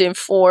effective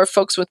for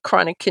folks with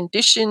chronic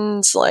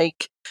conditions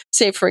like,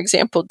 say, for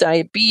example,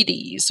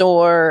 diabetes,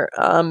 or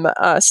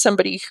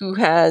somebody who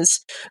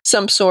has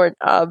some sort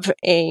of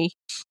a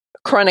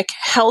chronic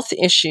health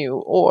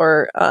issue,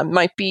 or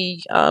might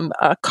be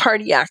a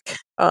cardiac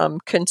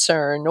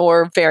concern,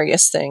 or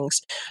various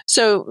things.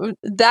 So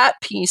that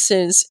piece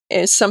is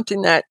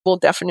something that will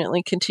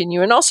definitely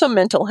continue. And also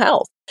mental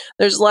health.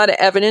 There's a lot of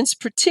evidence,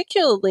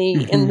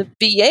 particularly in the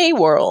VA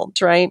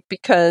world, right?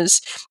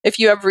 Because if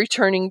you have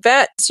returning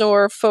vets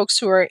or folks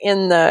who are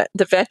in the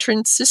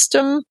veteran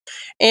system,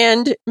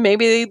 and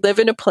maybe they live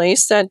in a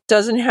place that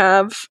doesn't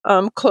have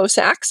close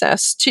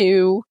access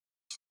to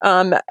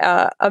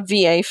a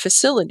VA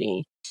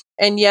facility.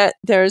 And yet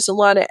there's a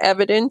lot of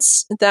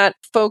evidence that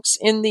folks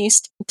in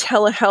these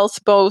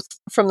telehealth, both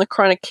from the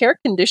chronic care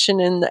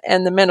condition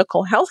and the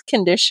medical health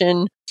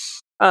condition,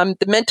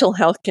 the mental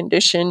health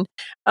condition,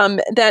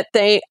 that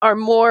they are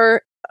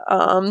more,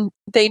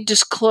 they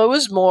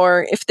disclose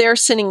more if they're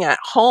sitting at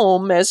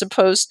home as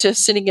opposed to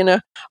sitting in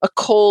a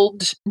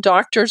cold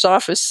doctor's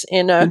office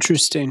in a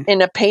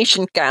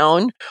patient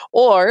gown,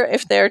 or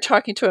if they're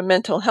talking to a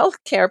mental health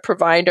care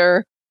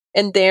provider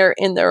and they're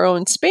in their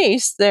own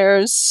space.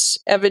 There's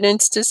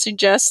evidence to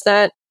suggest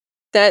that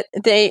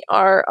they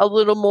are a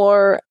little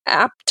more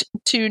apt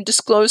to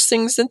disclose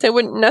things that they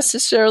wouldn't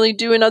necessarily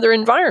do in other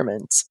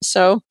environments.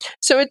 So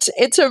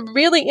it's a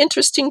really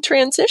interesting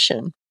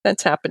transition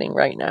that's happening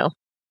right now.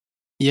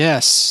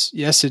 Yes,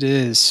 it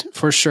is,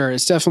 for sure.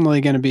 It's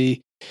definitely going to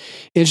be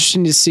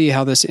interesting to see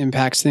how this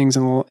impacts things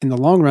in the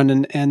long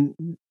run.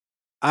 And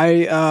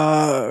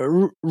I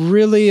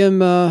really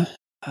am. I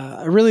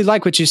really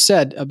like what you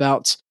said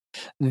about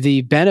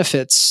the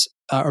benefits,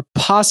 or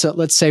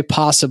let's say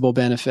possible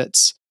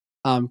benefits,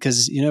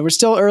 because we're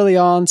still early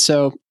on.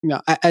 So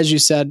as you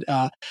said,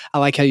 I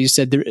like how you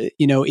said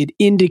it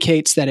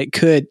indicates that it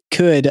could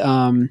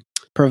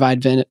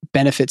provide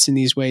benefits in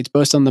these ways,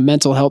 both on the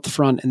mental health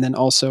front and then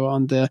also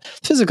on the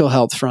physical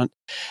health front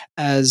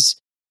as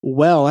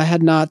well. I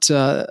had not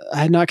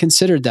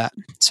considered that.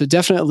 So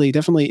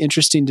definitely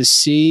interesting to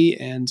see,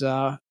 and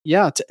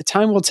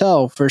time will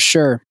tell for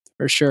sure.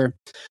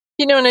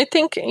 And I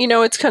think,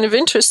 it's kind of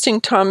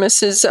interesting,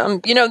 Thomas, is,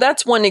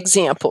 that's one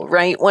example,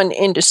 right? One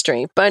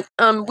industry. But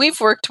we've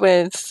worked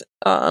with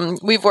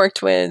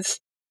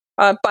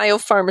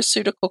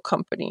biopharmaceutical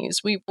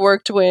companies. We've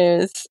worked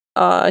with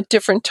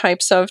different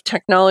types of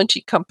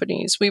technology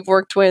companies. We've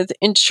worked with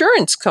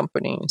insurance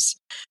companies.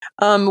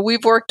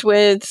 We've worked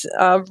with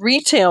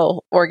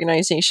retail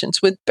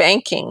organizations, with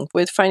banking,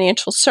 with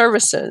financial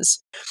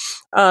services,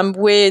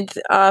 with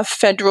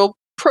federal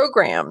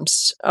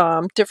programs,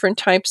 different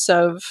types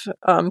of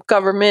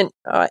government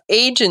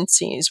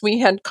agencies. We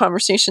had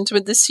conversations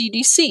with the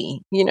CDC,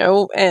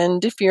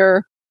 and if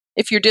you're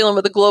dealing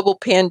with a global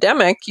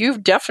pandemic,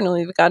 you've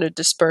definitely got a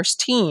dispersed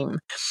team.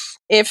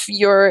 If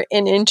you're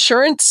in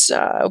insurance,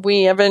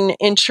 we have an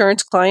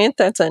insurance client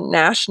that's a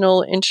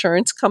national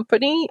insurance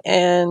company,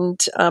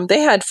 and they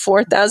had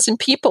 4,000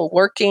 people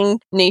working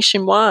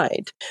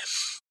nationwide.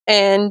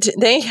 And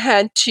they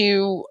had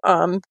to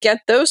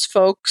get those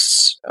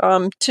folks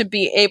to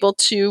be able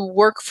to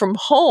work from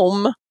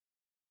home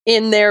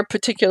in their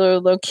particular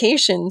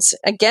locations,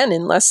 again,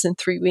 in less than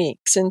 3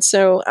 weeks. And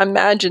so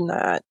imagine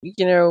that,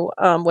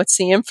 what's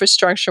the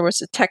infrastructure, what's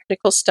the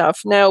technical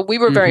stuff. Now, we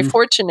were very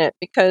fortunate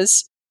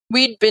because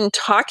we'd been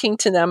talking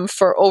to them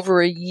for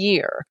over a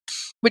year,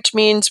 which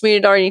means we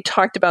had already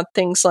talked about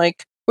things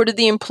like, what are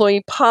the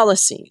employee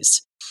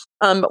policies?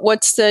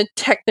 What's the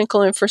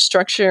technical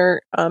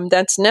infrastructure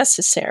that's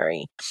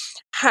necessary?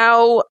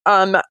 How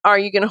are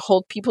you going to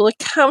hold people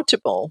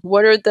accountable?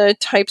 What are the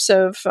types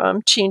of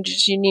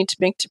changes you need to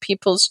make to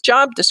people's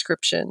job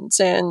descriptions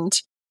and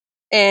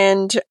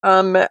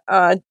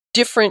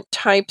different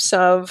types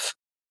of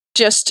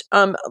just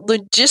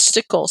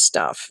logistical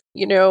stuff?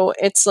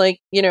 It's like,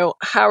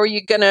 how are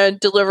you going to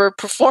deliver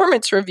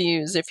performance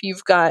reviews if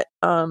you've got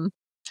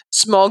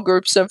small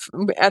groups of,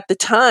 at the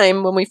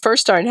time when we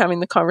first started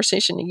having the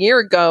conversation a year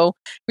ago,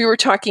 we were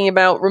talking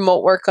about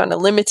remote work on a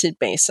limited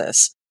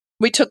basis.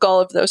 We took all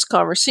of those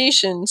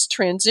conversations,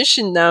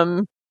 transitioned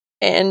them,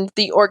 and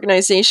the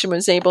organization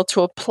was able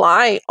to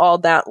apply all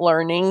that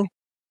learning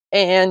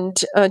and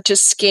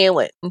just scale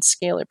it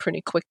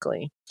pretty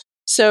quickly.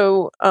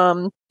 So,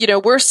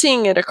 we're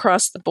seeing it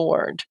across the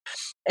board.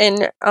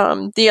 And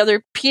the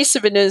other piece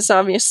of it is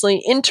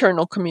obviously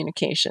internal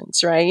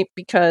communications, right?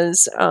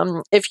 Because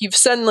if you've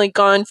suddenly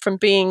gone from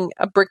being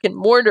a brick and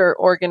mortar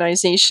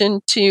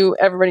organization to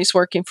everybody's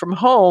working from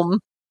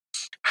home,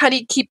 how do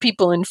you keep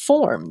people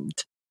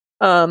informed?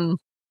 The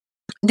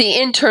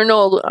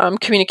internal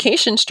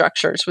communication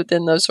structures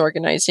within those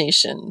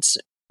organizations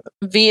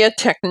via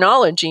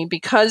technology,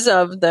 because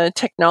of the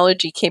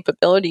technology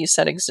capabilities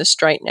that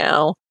exist right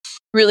now,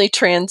 really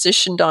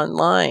transitioned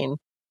online.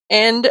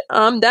 And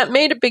that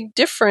made a big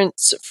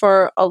difference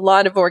for a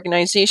lot of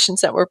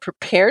organizations that were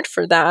prepared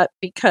for that,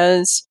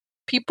 because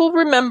people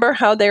remember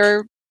how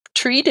they're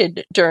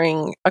treated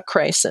during a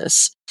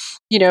crisis.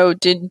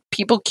 Did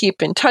people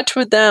keep in touch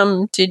with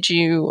them? Did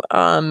you,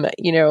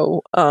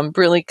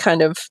 really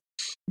kind of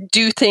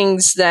do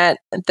things that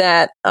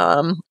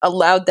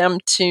allowed them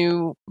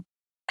to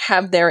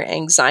have their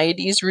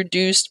anxieties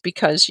reduced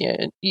because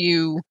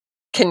you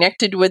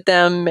connected with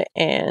them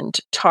and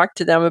talked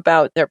to them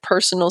about their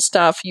personal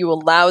stuff? You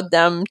allowed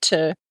them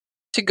to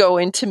go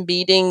into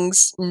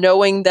meetings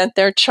knowing that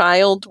their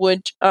child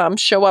would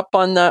show up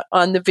on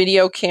the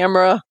video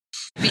camera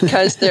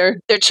because their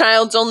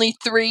child's only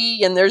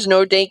 3 and there's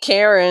no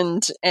daycare,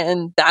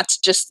 and that's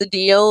just the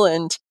deal,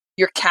 and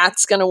your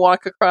cat's going to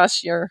walk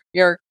across your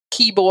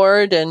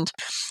keyboard. And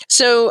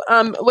so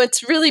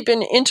what's really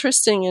been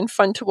interesting and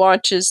fun to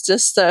watch is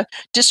just the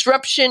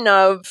disruption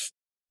of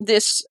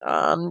this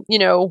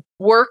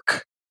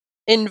work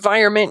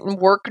environment and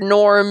work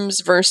norms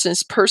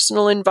versus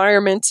personal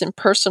environments and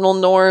personal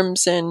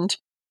norms. And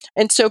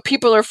so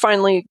people are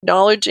finally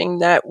acknowledging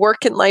that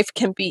work and life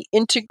can be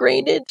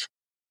integrated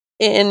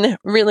in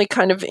really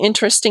kind of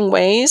interesting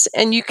ways,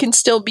 and you can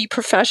still be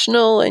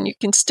professional, and you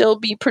can still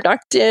be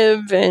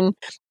productive, and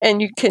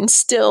you can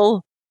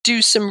still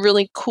do some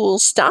really cool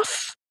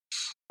stuff.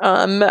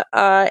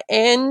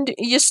 And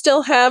you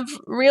still have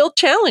real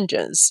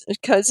challenges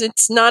because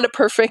it's not a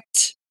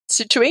perfect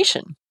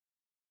situation.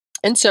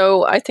 And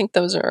so I think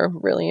those are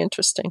really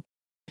interesting.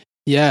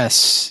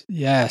 Yes.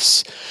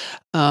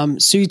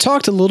 So you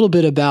talked a little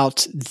bit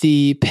about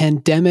the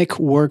pandemic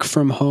work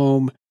from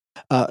home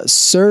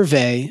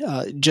survey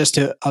just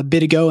a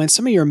bit ago, and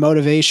some of your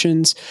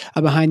motivations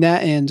behind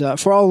that. And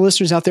for all the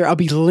listeners out there, I'll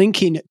be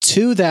linking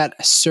to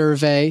that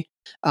survey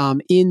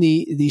in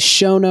the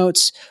show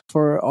notes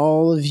for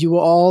all of you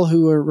all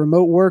who are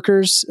remote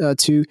workers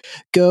to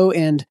go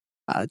and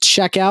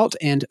check out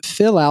and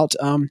fill out.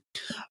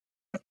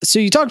 So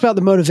you talked about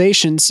the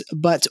motivations,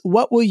 but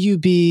what will you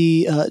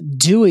be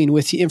doing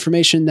with the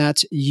information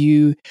that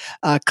you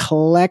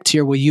collect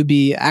here? Will you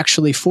be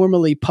actually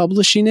formally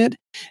publishing it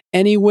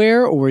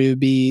anywhere, or will you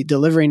be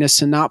delivering a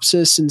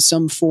synopsis in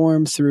some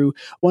form through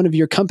one of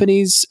your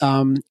companies?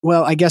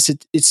 Well, I guess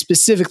it's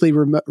specifically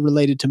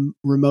related to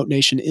Remote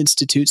Nation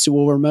Institute. So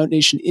will Remote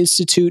Nation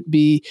Institute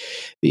be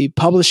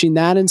publishing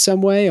that in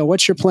some way, or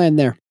what's your plan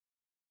there?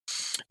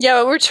 Yeah,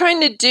 what we're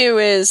trying to do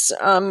is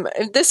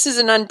this is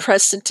an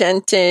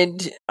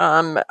unprecedented,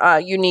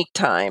 unique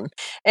time,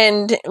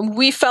 and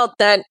we felt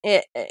that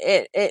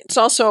it's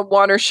also a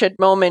watershed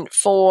moment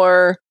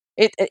for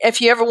it. If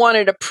you ever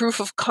wanted a proof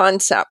of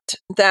concept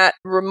that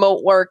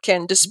remote work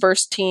and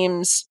dispersed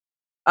teams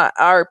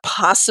are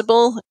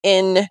possible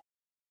in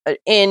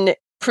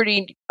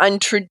pretty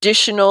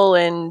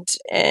untraditional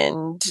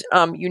and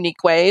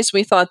unique ways,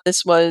 we thought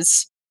this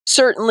was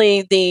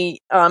certainly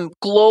the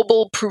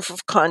global proof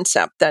of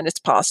concept that it's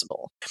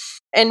possible.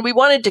 And we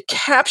wanted to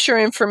capture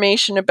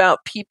information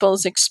about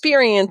people's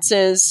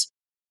experiences,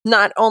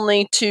 not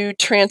only to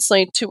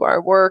translate to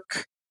our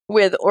work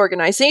with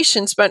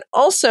organizations, but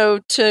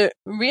also to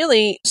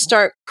really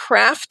start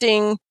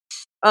crafting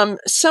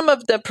some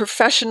of the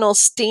professional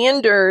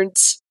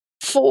standards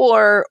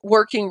for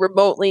working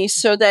remotely,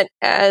 so that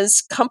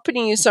as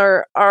companies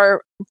are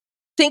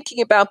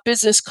thinking about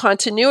business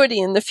continuity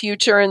in the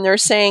future, and they're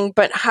saying,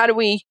 but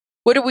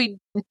what do we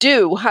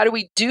do? How do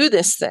we do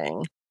this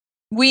thing?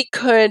 we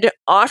could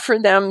offer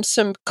them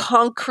some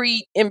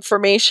concrete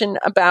information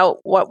about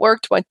what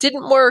worked, what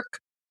didn't work.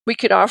 We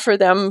could offer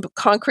them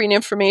concrete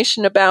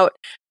information about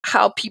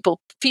how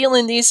people feel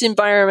in these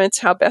environments,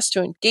 how best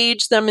to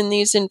engage them in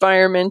these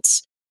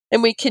environments.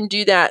 And we can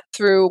do that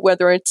through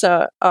whether it's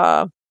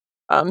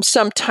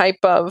some type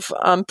of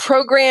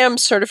program,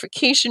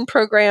 certification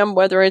program,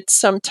 whether it's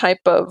some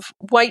type of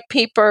white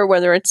paper,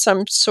 whether it's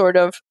some sort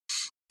of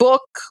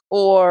book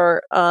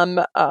or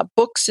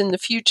books in the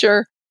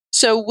future.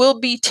 So we'll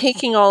be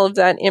taking all of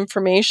that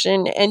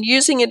information and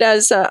using it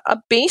as a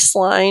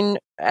baseline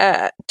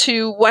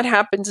to what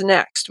happens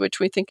next, which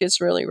we think is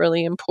really,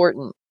 really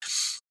important.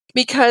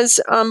 Because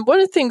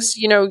one of the things,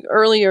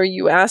 earlier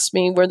you asked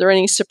me, were there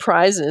any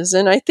surprises?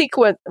 And I think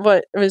what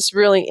was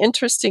really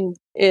interesting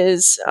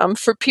is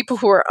for people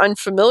who are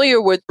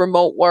unfamiliar with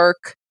remote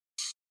work,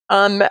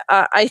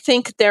 I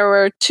think there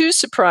were two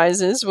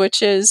surprises,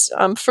 which is,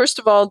 first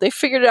of all, they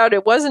figured out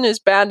it wasn't as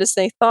bad as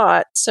they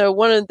thought. So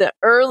one of the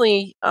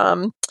early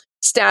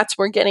stats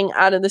we're getting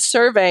out of the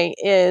survey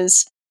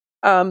is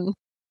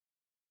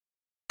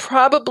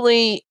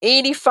probably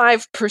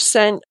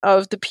 85%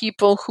 of the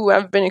people who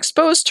have been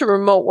exposed to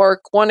remote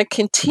work want to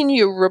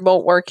continue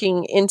remote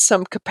working in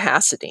some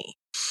capacity,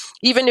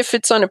 even if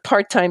it's on a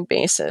part-time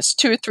basis,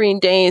 2 or 3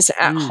 days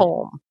at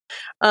home.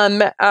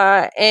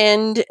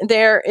 And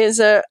there is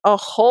a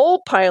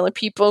whole pile of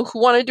people who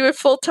want to do it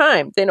full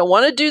time. They don't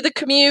want to do the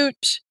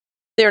commute.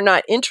 They're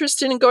not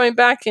interested in going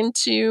back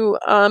into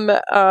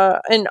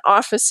an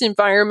office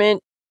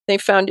environment. They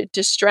found it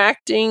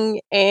distracting.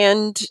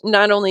 And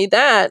not only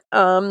that,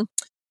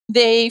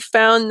 they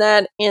found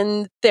that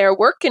in their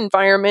work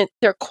environment,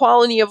 their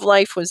quality of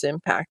life was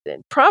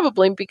impacted.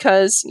 Probably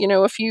because, I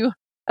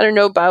don't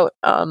know about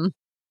when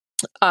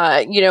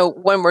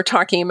we're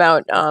talking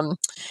about,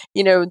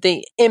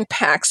 the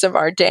impacts of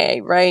our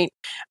day, right?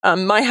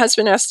 My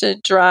husband has to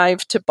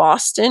drive to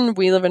Boston.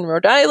 We live in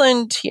Rhode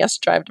Island. He has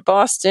to drive to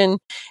Boston.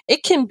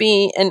 It can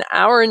be an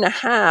hour and a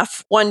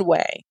half one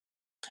way,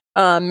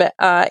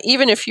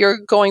 even if you're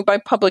going by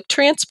public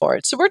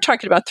transport. So we're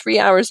talking about 3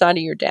 hours out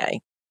of your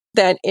day.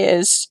 That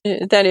is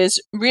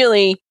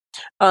really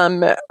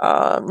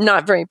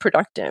not very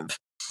productive.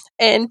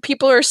 And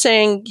people are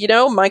saying,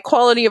 my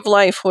quality of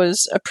life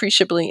was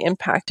appreciably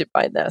impacted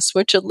by this,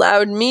 which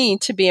allowed me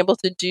to be able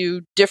to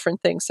do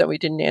different things that we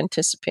didn't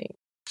anticipate.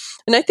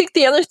 And I think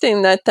the other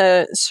thing that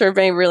the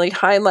survey really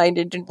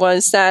highlighted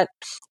was that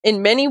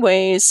in many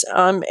ways,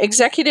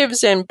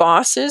 executives and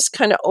bosses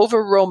kind of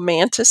over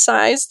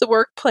romanticize the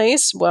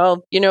workplace.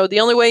 Well, the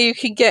only way you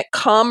can get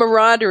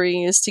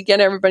camaraderie is to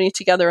get everybody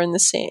together in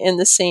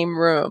the same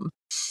room.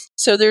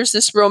 So there's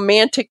this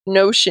romantic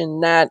notion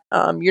that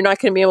you're not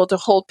going to be able to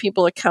hold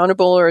people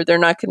accountable, or they're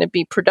not going to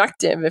be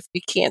productive if you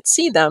can't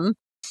see them,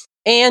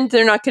 and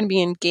they're not going to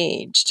be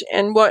engaged.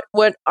 And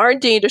what our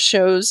data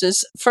shows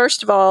is,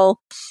 first of all,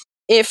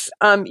 if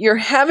you're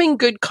having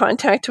good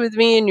contact with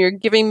me and you're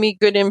giving me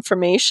good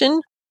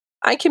information,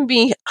 I can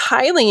be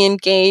highly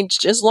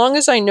engaged as long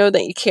as I know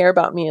that you care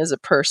about me as a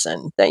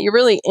person, that you're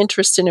really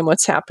interested in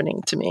what's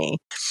happening to me.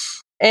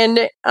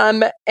 And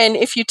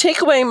if you take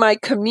away my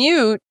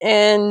commute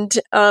and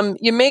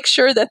you make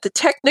sure that the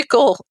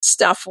technical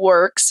stuff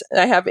works,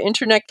 I have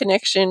internet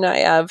connection, I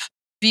have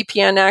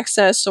VPN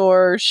access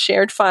or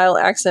shared file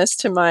access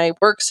to my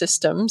work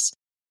systems,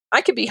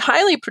 I could be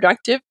highly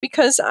productive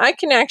because I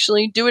can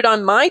actually do it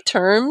on my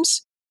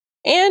terms,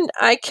 and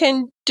I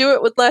can do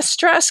it with less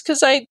stress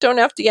because I don't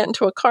have to get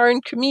into a car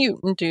and commute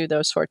and do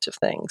those sorts of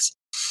things.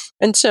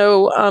 And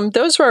so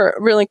those were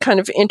really kind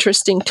of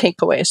interesting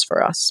takeaways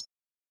for us.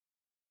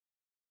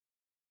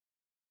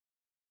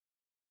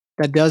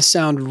 That does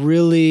sound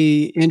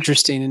really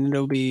interesting, and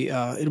it'll be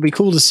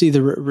cool to see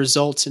the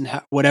results in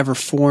whatever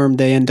form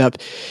they end up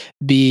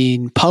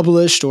being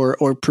published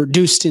or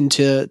produced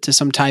into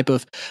some type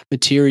of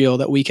material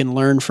that we can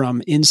learn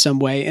from in some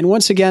way. And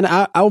once again,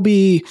 I'll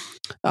be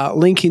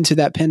linking to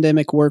that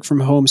pandemic work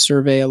from home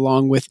survey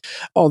along with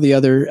all the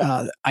other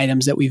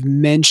items that we've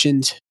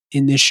mentioned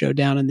in this show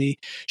down in the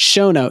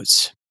show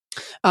notes.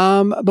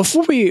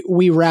 Before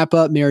we wrap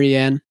up,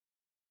 Marianne,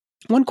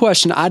 one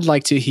question I'd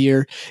like to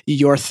hear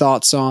your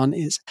thoughts on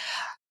is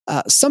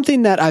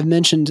something that I've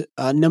mentioned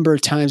a number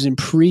of times in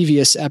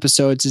previous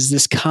episodes is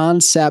this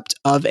concept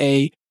of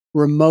a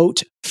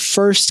remote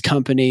first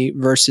company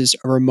versus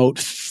a remote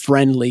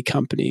friendly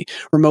company.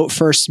 Remote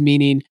first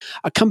meaning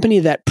a company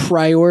that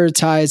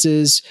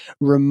prioritizes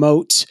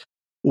remote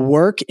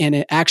work and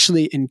it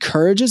actually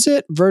encourages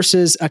it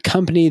versus a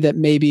company that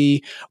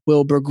maybe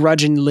will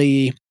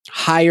begrudgingly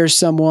hire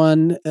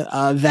someone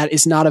that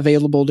is not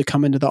available to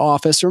come into the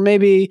office, or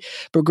maybe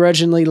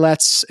begrudgingly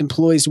lets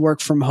employees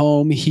work from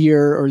home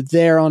here or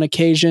there on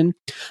occasion.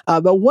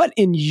 But what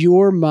in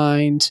your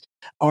mind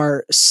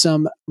are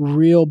some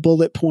real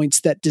bullet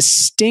points that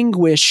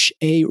distinguish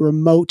a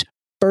remote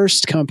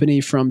first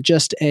company from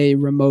just a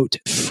remote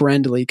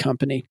friendly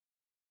company?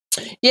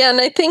 Yeah, and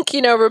I think,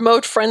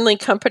 remote friendly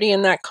company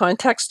in that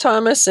context,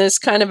 Thomas, is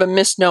kind of a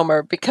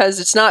misnomer because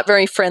it's not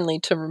very friendly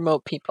to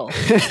remote people.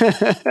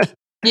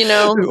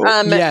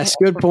 Yes,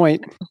 good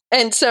point.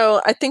 And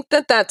so I think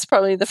that that's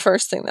probably the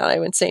first thing that I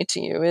would say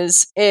to you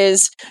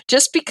is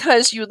just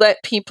because you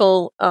let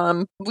people,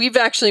 we've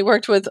actually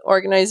worked with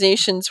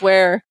organizations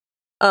where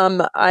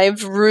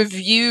I've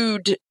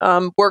reviewed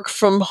work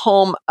from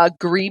home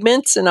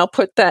agreements, and I'll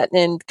put that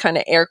in kind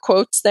of air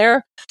quotes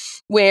there,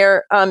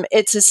 where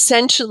it's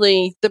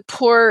essentially the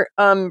poor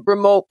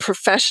remote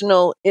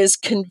professional is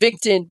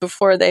convicted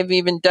before they've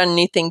even done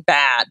anything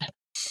bad.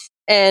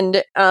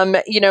 And,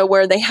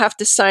 where they have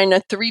to sign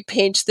a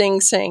 3-page thing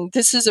saying,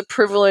 this is a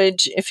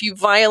privilege. If you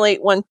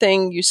violate one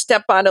thing, you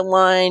step out of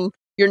line.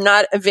 You're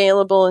not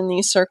available in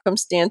these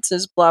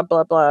circumstances, blah,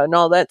 blah, blah, and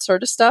all that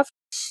sort of stuff.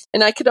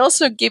 And I could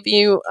also give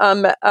you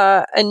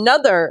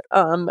another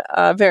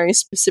very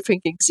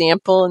specific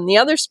example. And the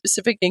other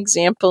specific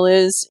example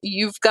is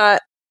you've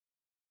got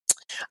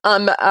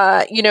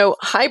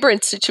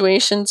hybrid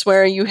situations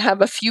where you have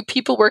a few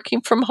people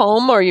working from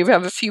home or you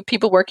have a few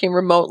people working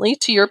remotely,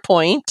 to your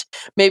point,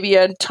 maybe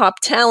a top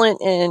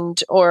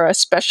talent or a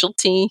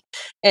specialty,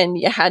 and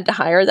you had to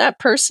hire that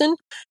person,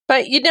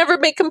 but you never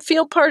make them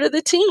feel part of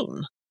the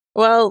team.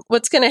 Well,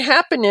 what's going to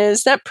happen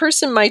is that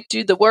person might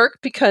do the work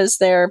because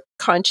they're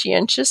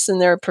conscientious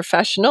and they're a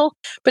professional,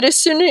 but as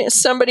soon as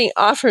somebody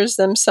offers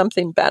them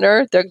something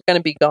better, they're going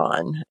to be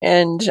gone.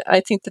 And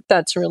I think that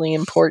that's really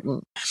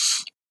important.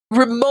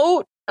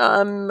 Remote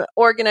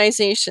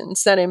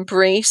organizations that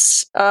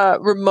embrace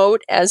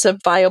remote as a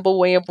viable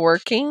way of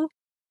working,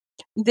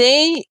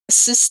 they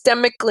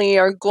systemically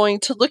are going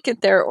to look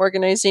at their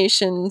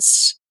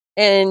organizations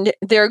and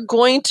they're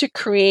going to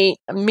create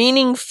a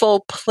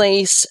meaningful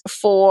place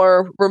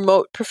for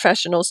remote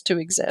professionals to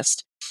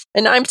exist.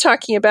 And I'm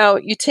talking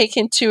about you take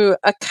into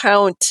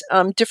account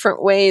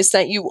different ways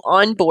that you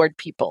onboard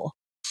people.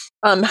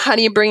 How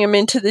do you bring them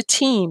into the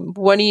team?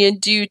 What do you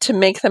do to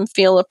make them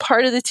feel a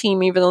part of the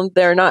team, even though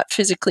they're not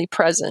physically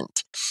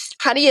present?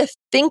 How do you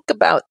think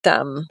about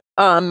them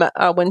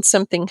when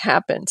something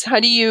happens? How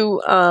do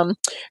you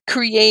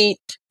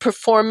create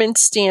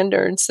performance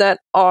standards that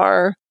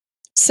are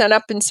set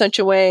up in such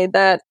a way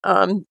that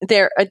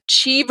they're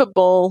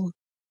achievable,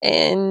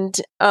 and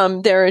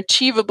they're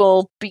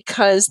achievable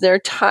because they're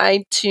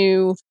tied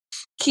to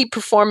key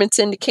performance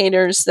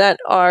indicators that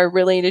are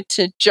related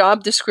to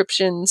job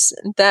descriptions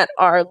that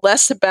are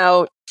less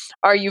about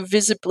are you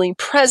visibly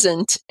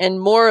present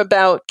and more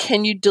about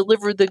can you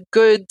deliver the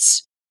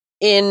goods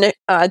in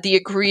the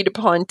agreed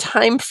upon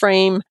time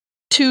frame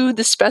to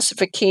the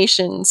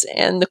specifications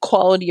and the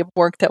quality of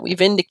work that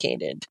we've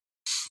indicated.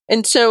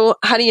 And so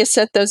how do you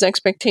set those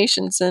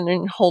expectations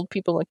and hold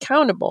people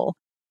accountable?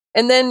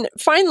 And then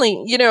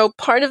finally,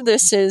 part of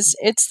this is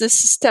it's the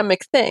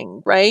systemic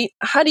thing, right?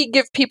 How do you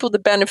give people the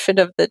benefit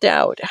of the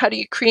doubt? How do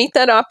you create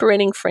that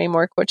operating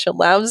framework which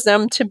allows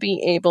them to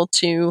be able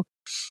to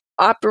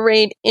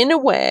operate in a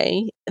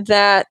way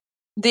that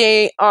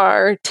they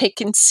are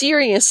taken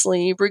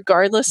seriously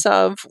regardless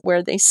of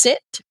where they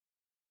sit?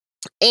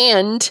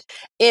 And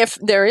if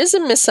there is a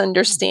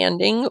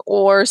misunderstanding,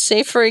 or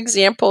say, for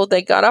example,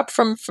 they got up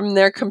from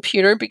their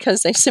computer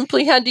because they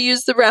simply had to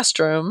use the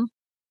restroom,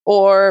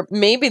 or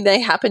maybe they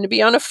happen to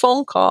be on a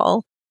phone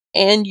call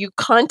and you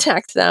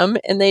contact them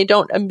and they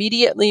don't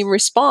immediately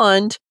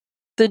respond,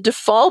 the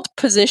default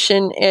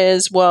position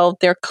is, well,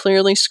 they're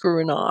clearly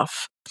screwing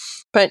off.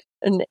 But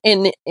in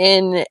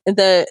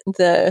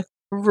the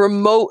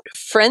remote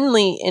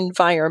friendly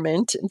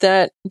environment,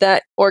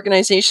 that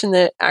organization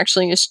that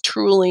actually is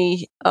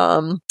truly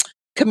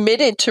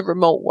committed to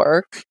remote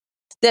work,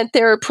 that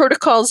there are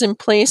protocols in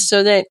place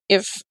so that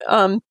if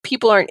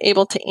people aren't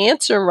able to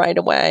answer right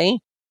away,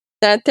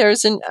 that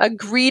there's an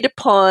agreed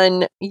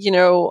upon,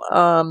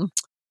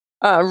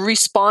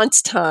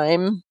 response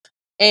time.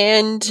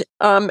 And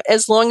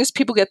as long as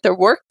people get their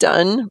work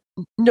done,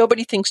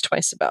 nobody thinks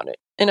twice about it.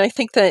 And I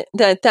think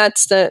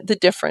that's the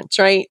difference,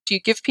 right? Do you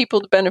give people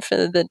the benefit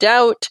of the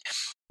doubt?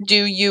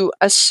 Do you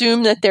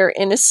assume that they're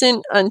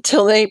innocent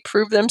until they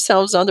prove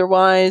themselves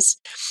otherwise?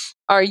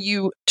 Are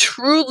you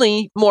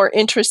truly more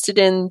interested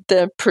in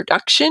the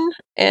production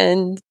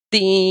and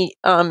the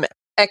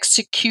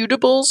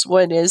executables,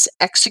 what is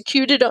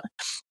executed,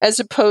 as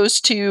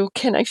opposed to,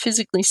 can I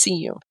physically see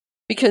you?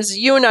 Because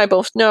you and I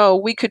both know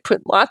we could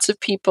put lots of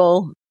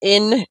people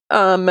in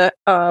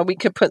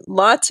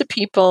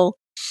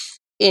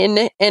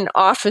in an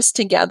office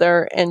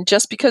together, and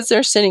just because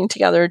they're sitting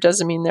together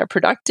doesn't mean they're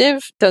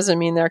productive, doesn't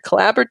mean they're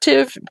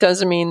collaborative,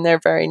 doesn't mean they're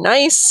very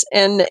nice,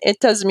 and it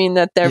doesn't mean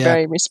that they're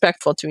very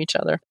respectful to each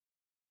other.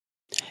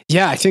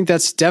 Yeah, I think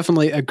that's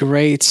definitely a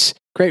great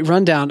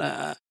rundown.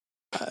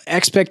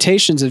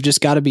 Expectations have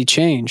just got to be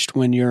changed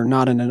when you're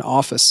not in an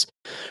office,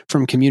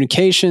 from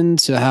communication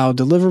to how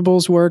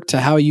deliverables work to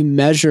how you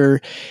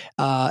measure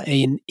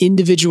an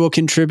individual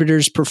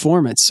contributor's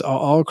performance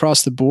all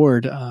across the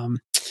board.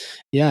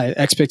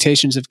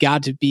 Expectations have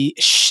got to be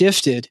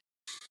shifted.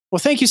 Well,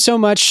 thank you so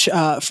much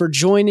for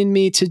joining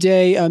me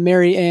today,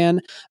 Mary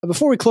Ann.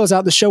 Before we close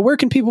out the show, where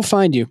can people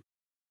find you?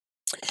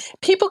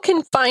 People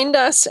can find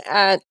us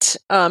at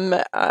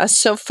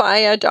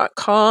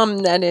sophia.com.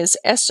 That is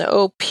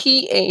SOPHAYA.com.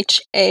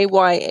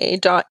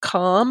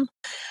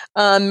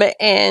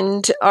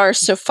 And our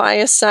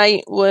Sophia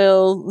site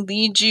will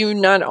lead you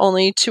not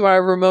only to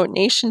our Remote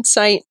Nation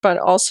site, but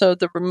also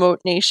the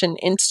Remote Nation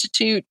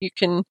Institute. You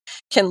can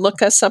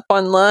look us up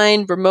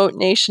online, Remote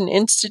Nation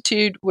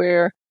Institute,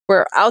 where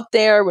we're out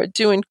there, we're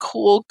doing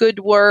cool, good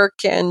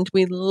work, and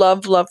we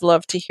love, love,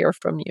 love to hear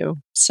from you.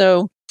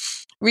 So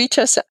reach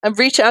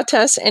out to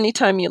us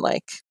anytime you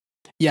like.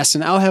 Yes,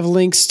 and I'll have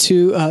links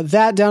to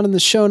that down in the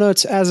show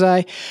notes, as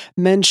I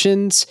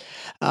mentioned.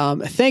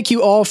 Thank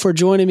you all for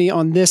joining me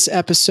on this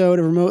episode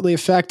of Remotely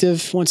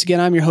Effective. Once again,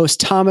 I'm your host,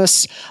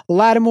 Thomas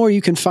Lattimore.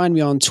 You can find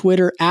me on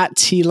Twitter at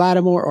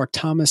tlattimore or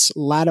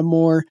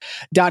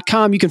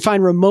thomaslattimore.com. You can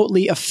find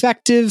Remotely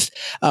Effective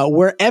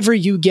wherever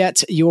you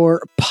get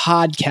your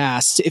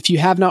podcasts. If you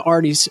have not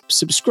already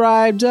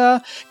subscribed, go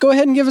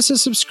ahead and give us a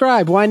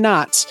subscribe. Why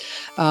not?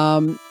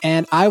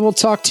 And I will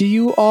talk to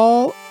you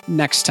all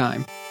next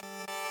time.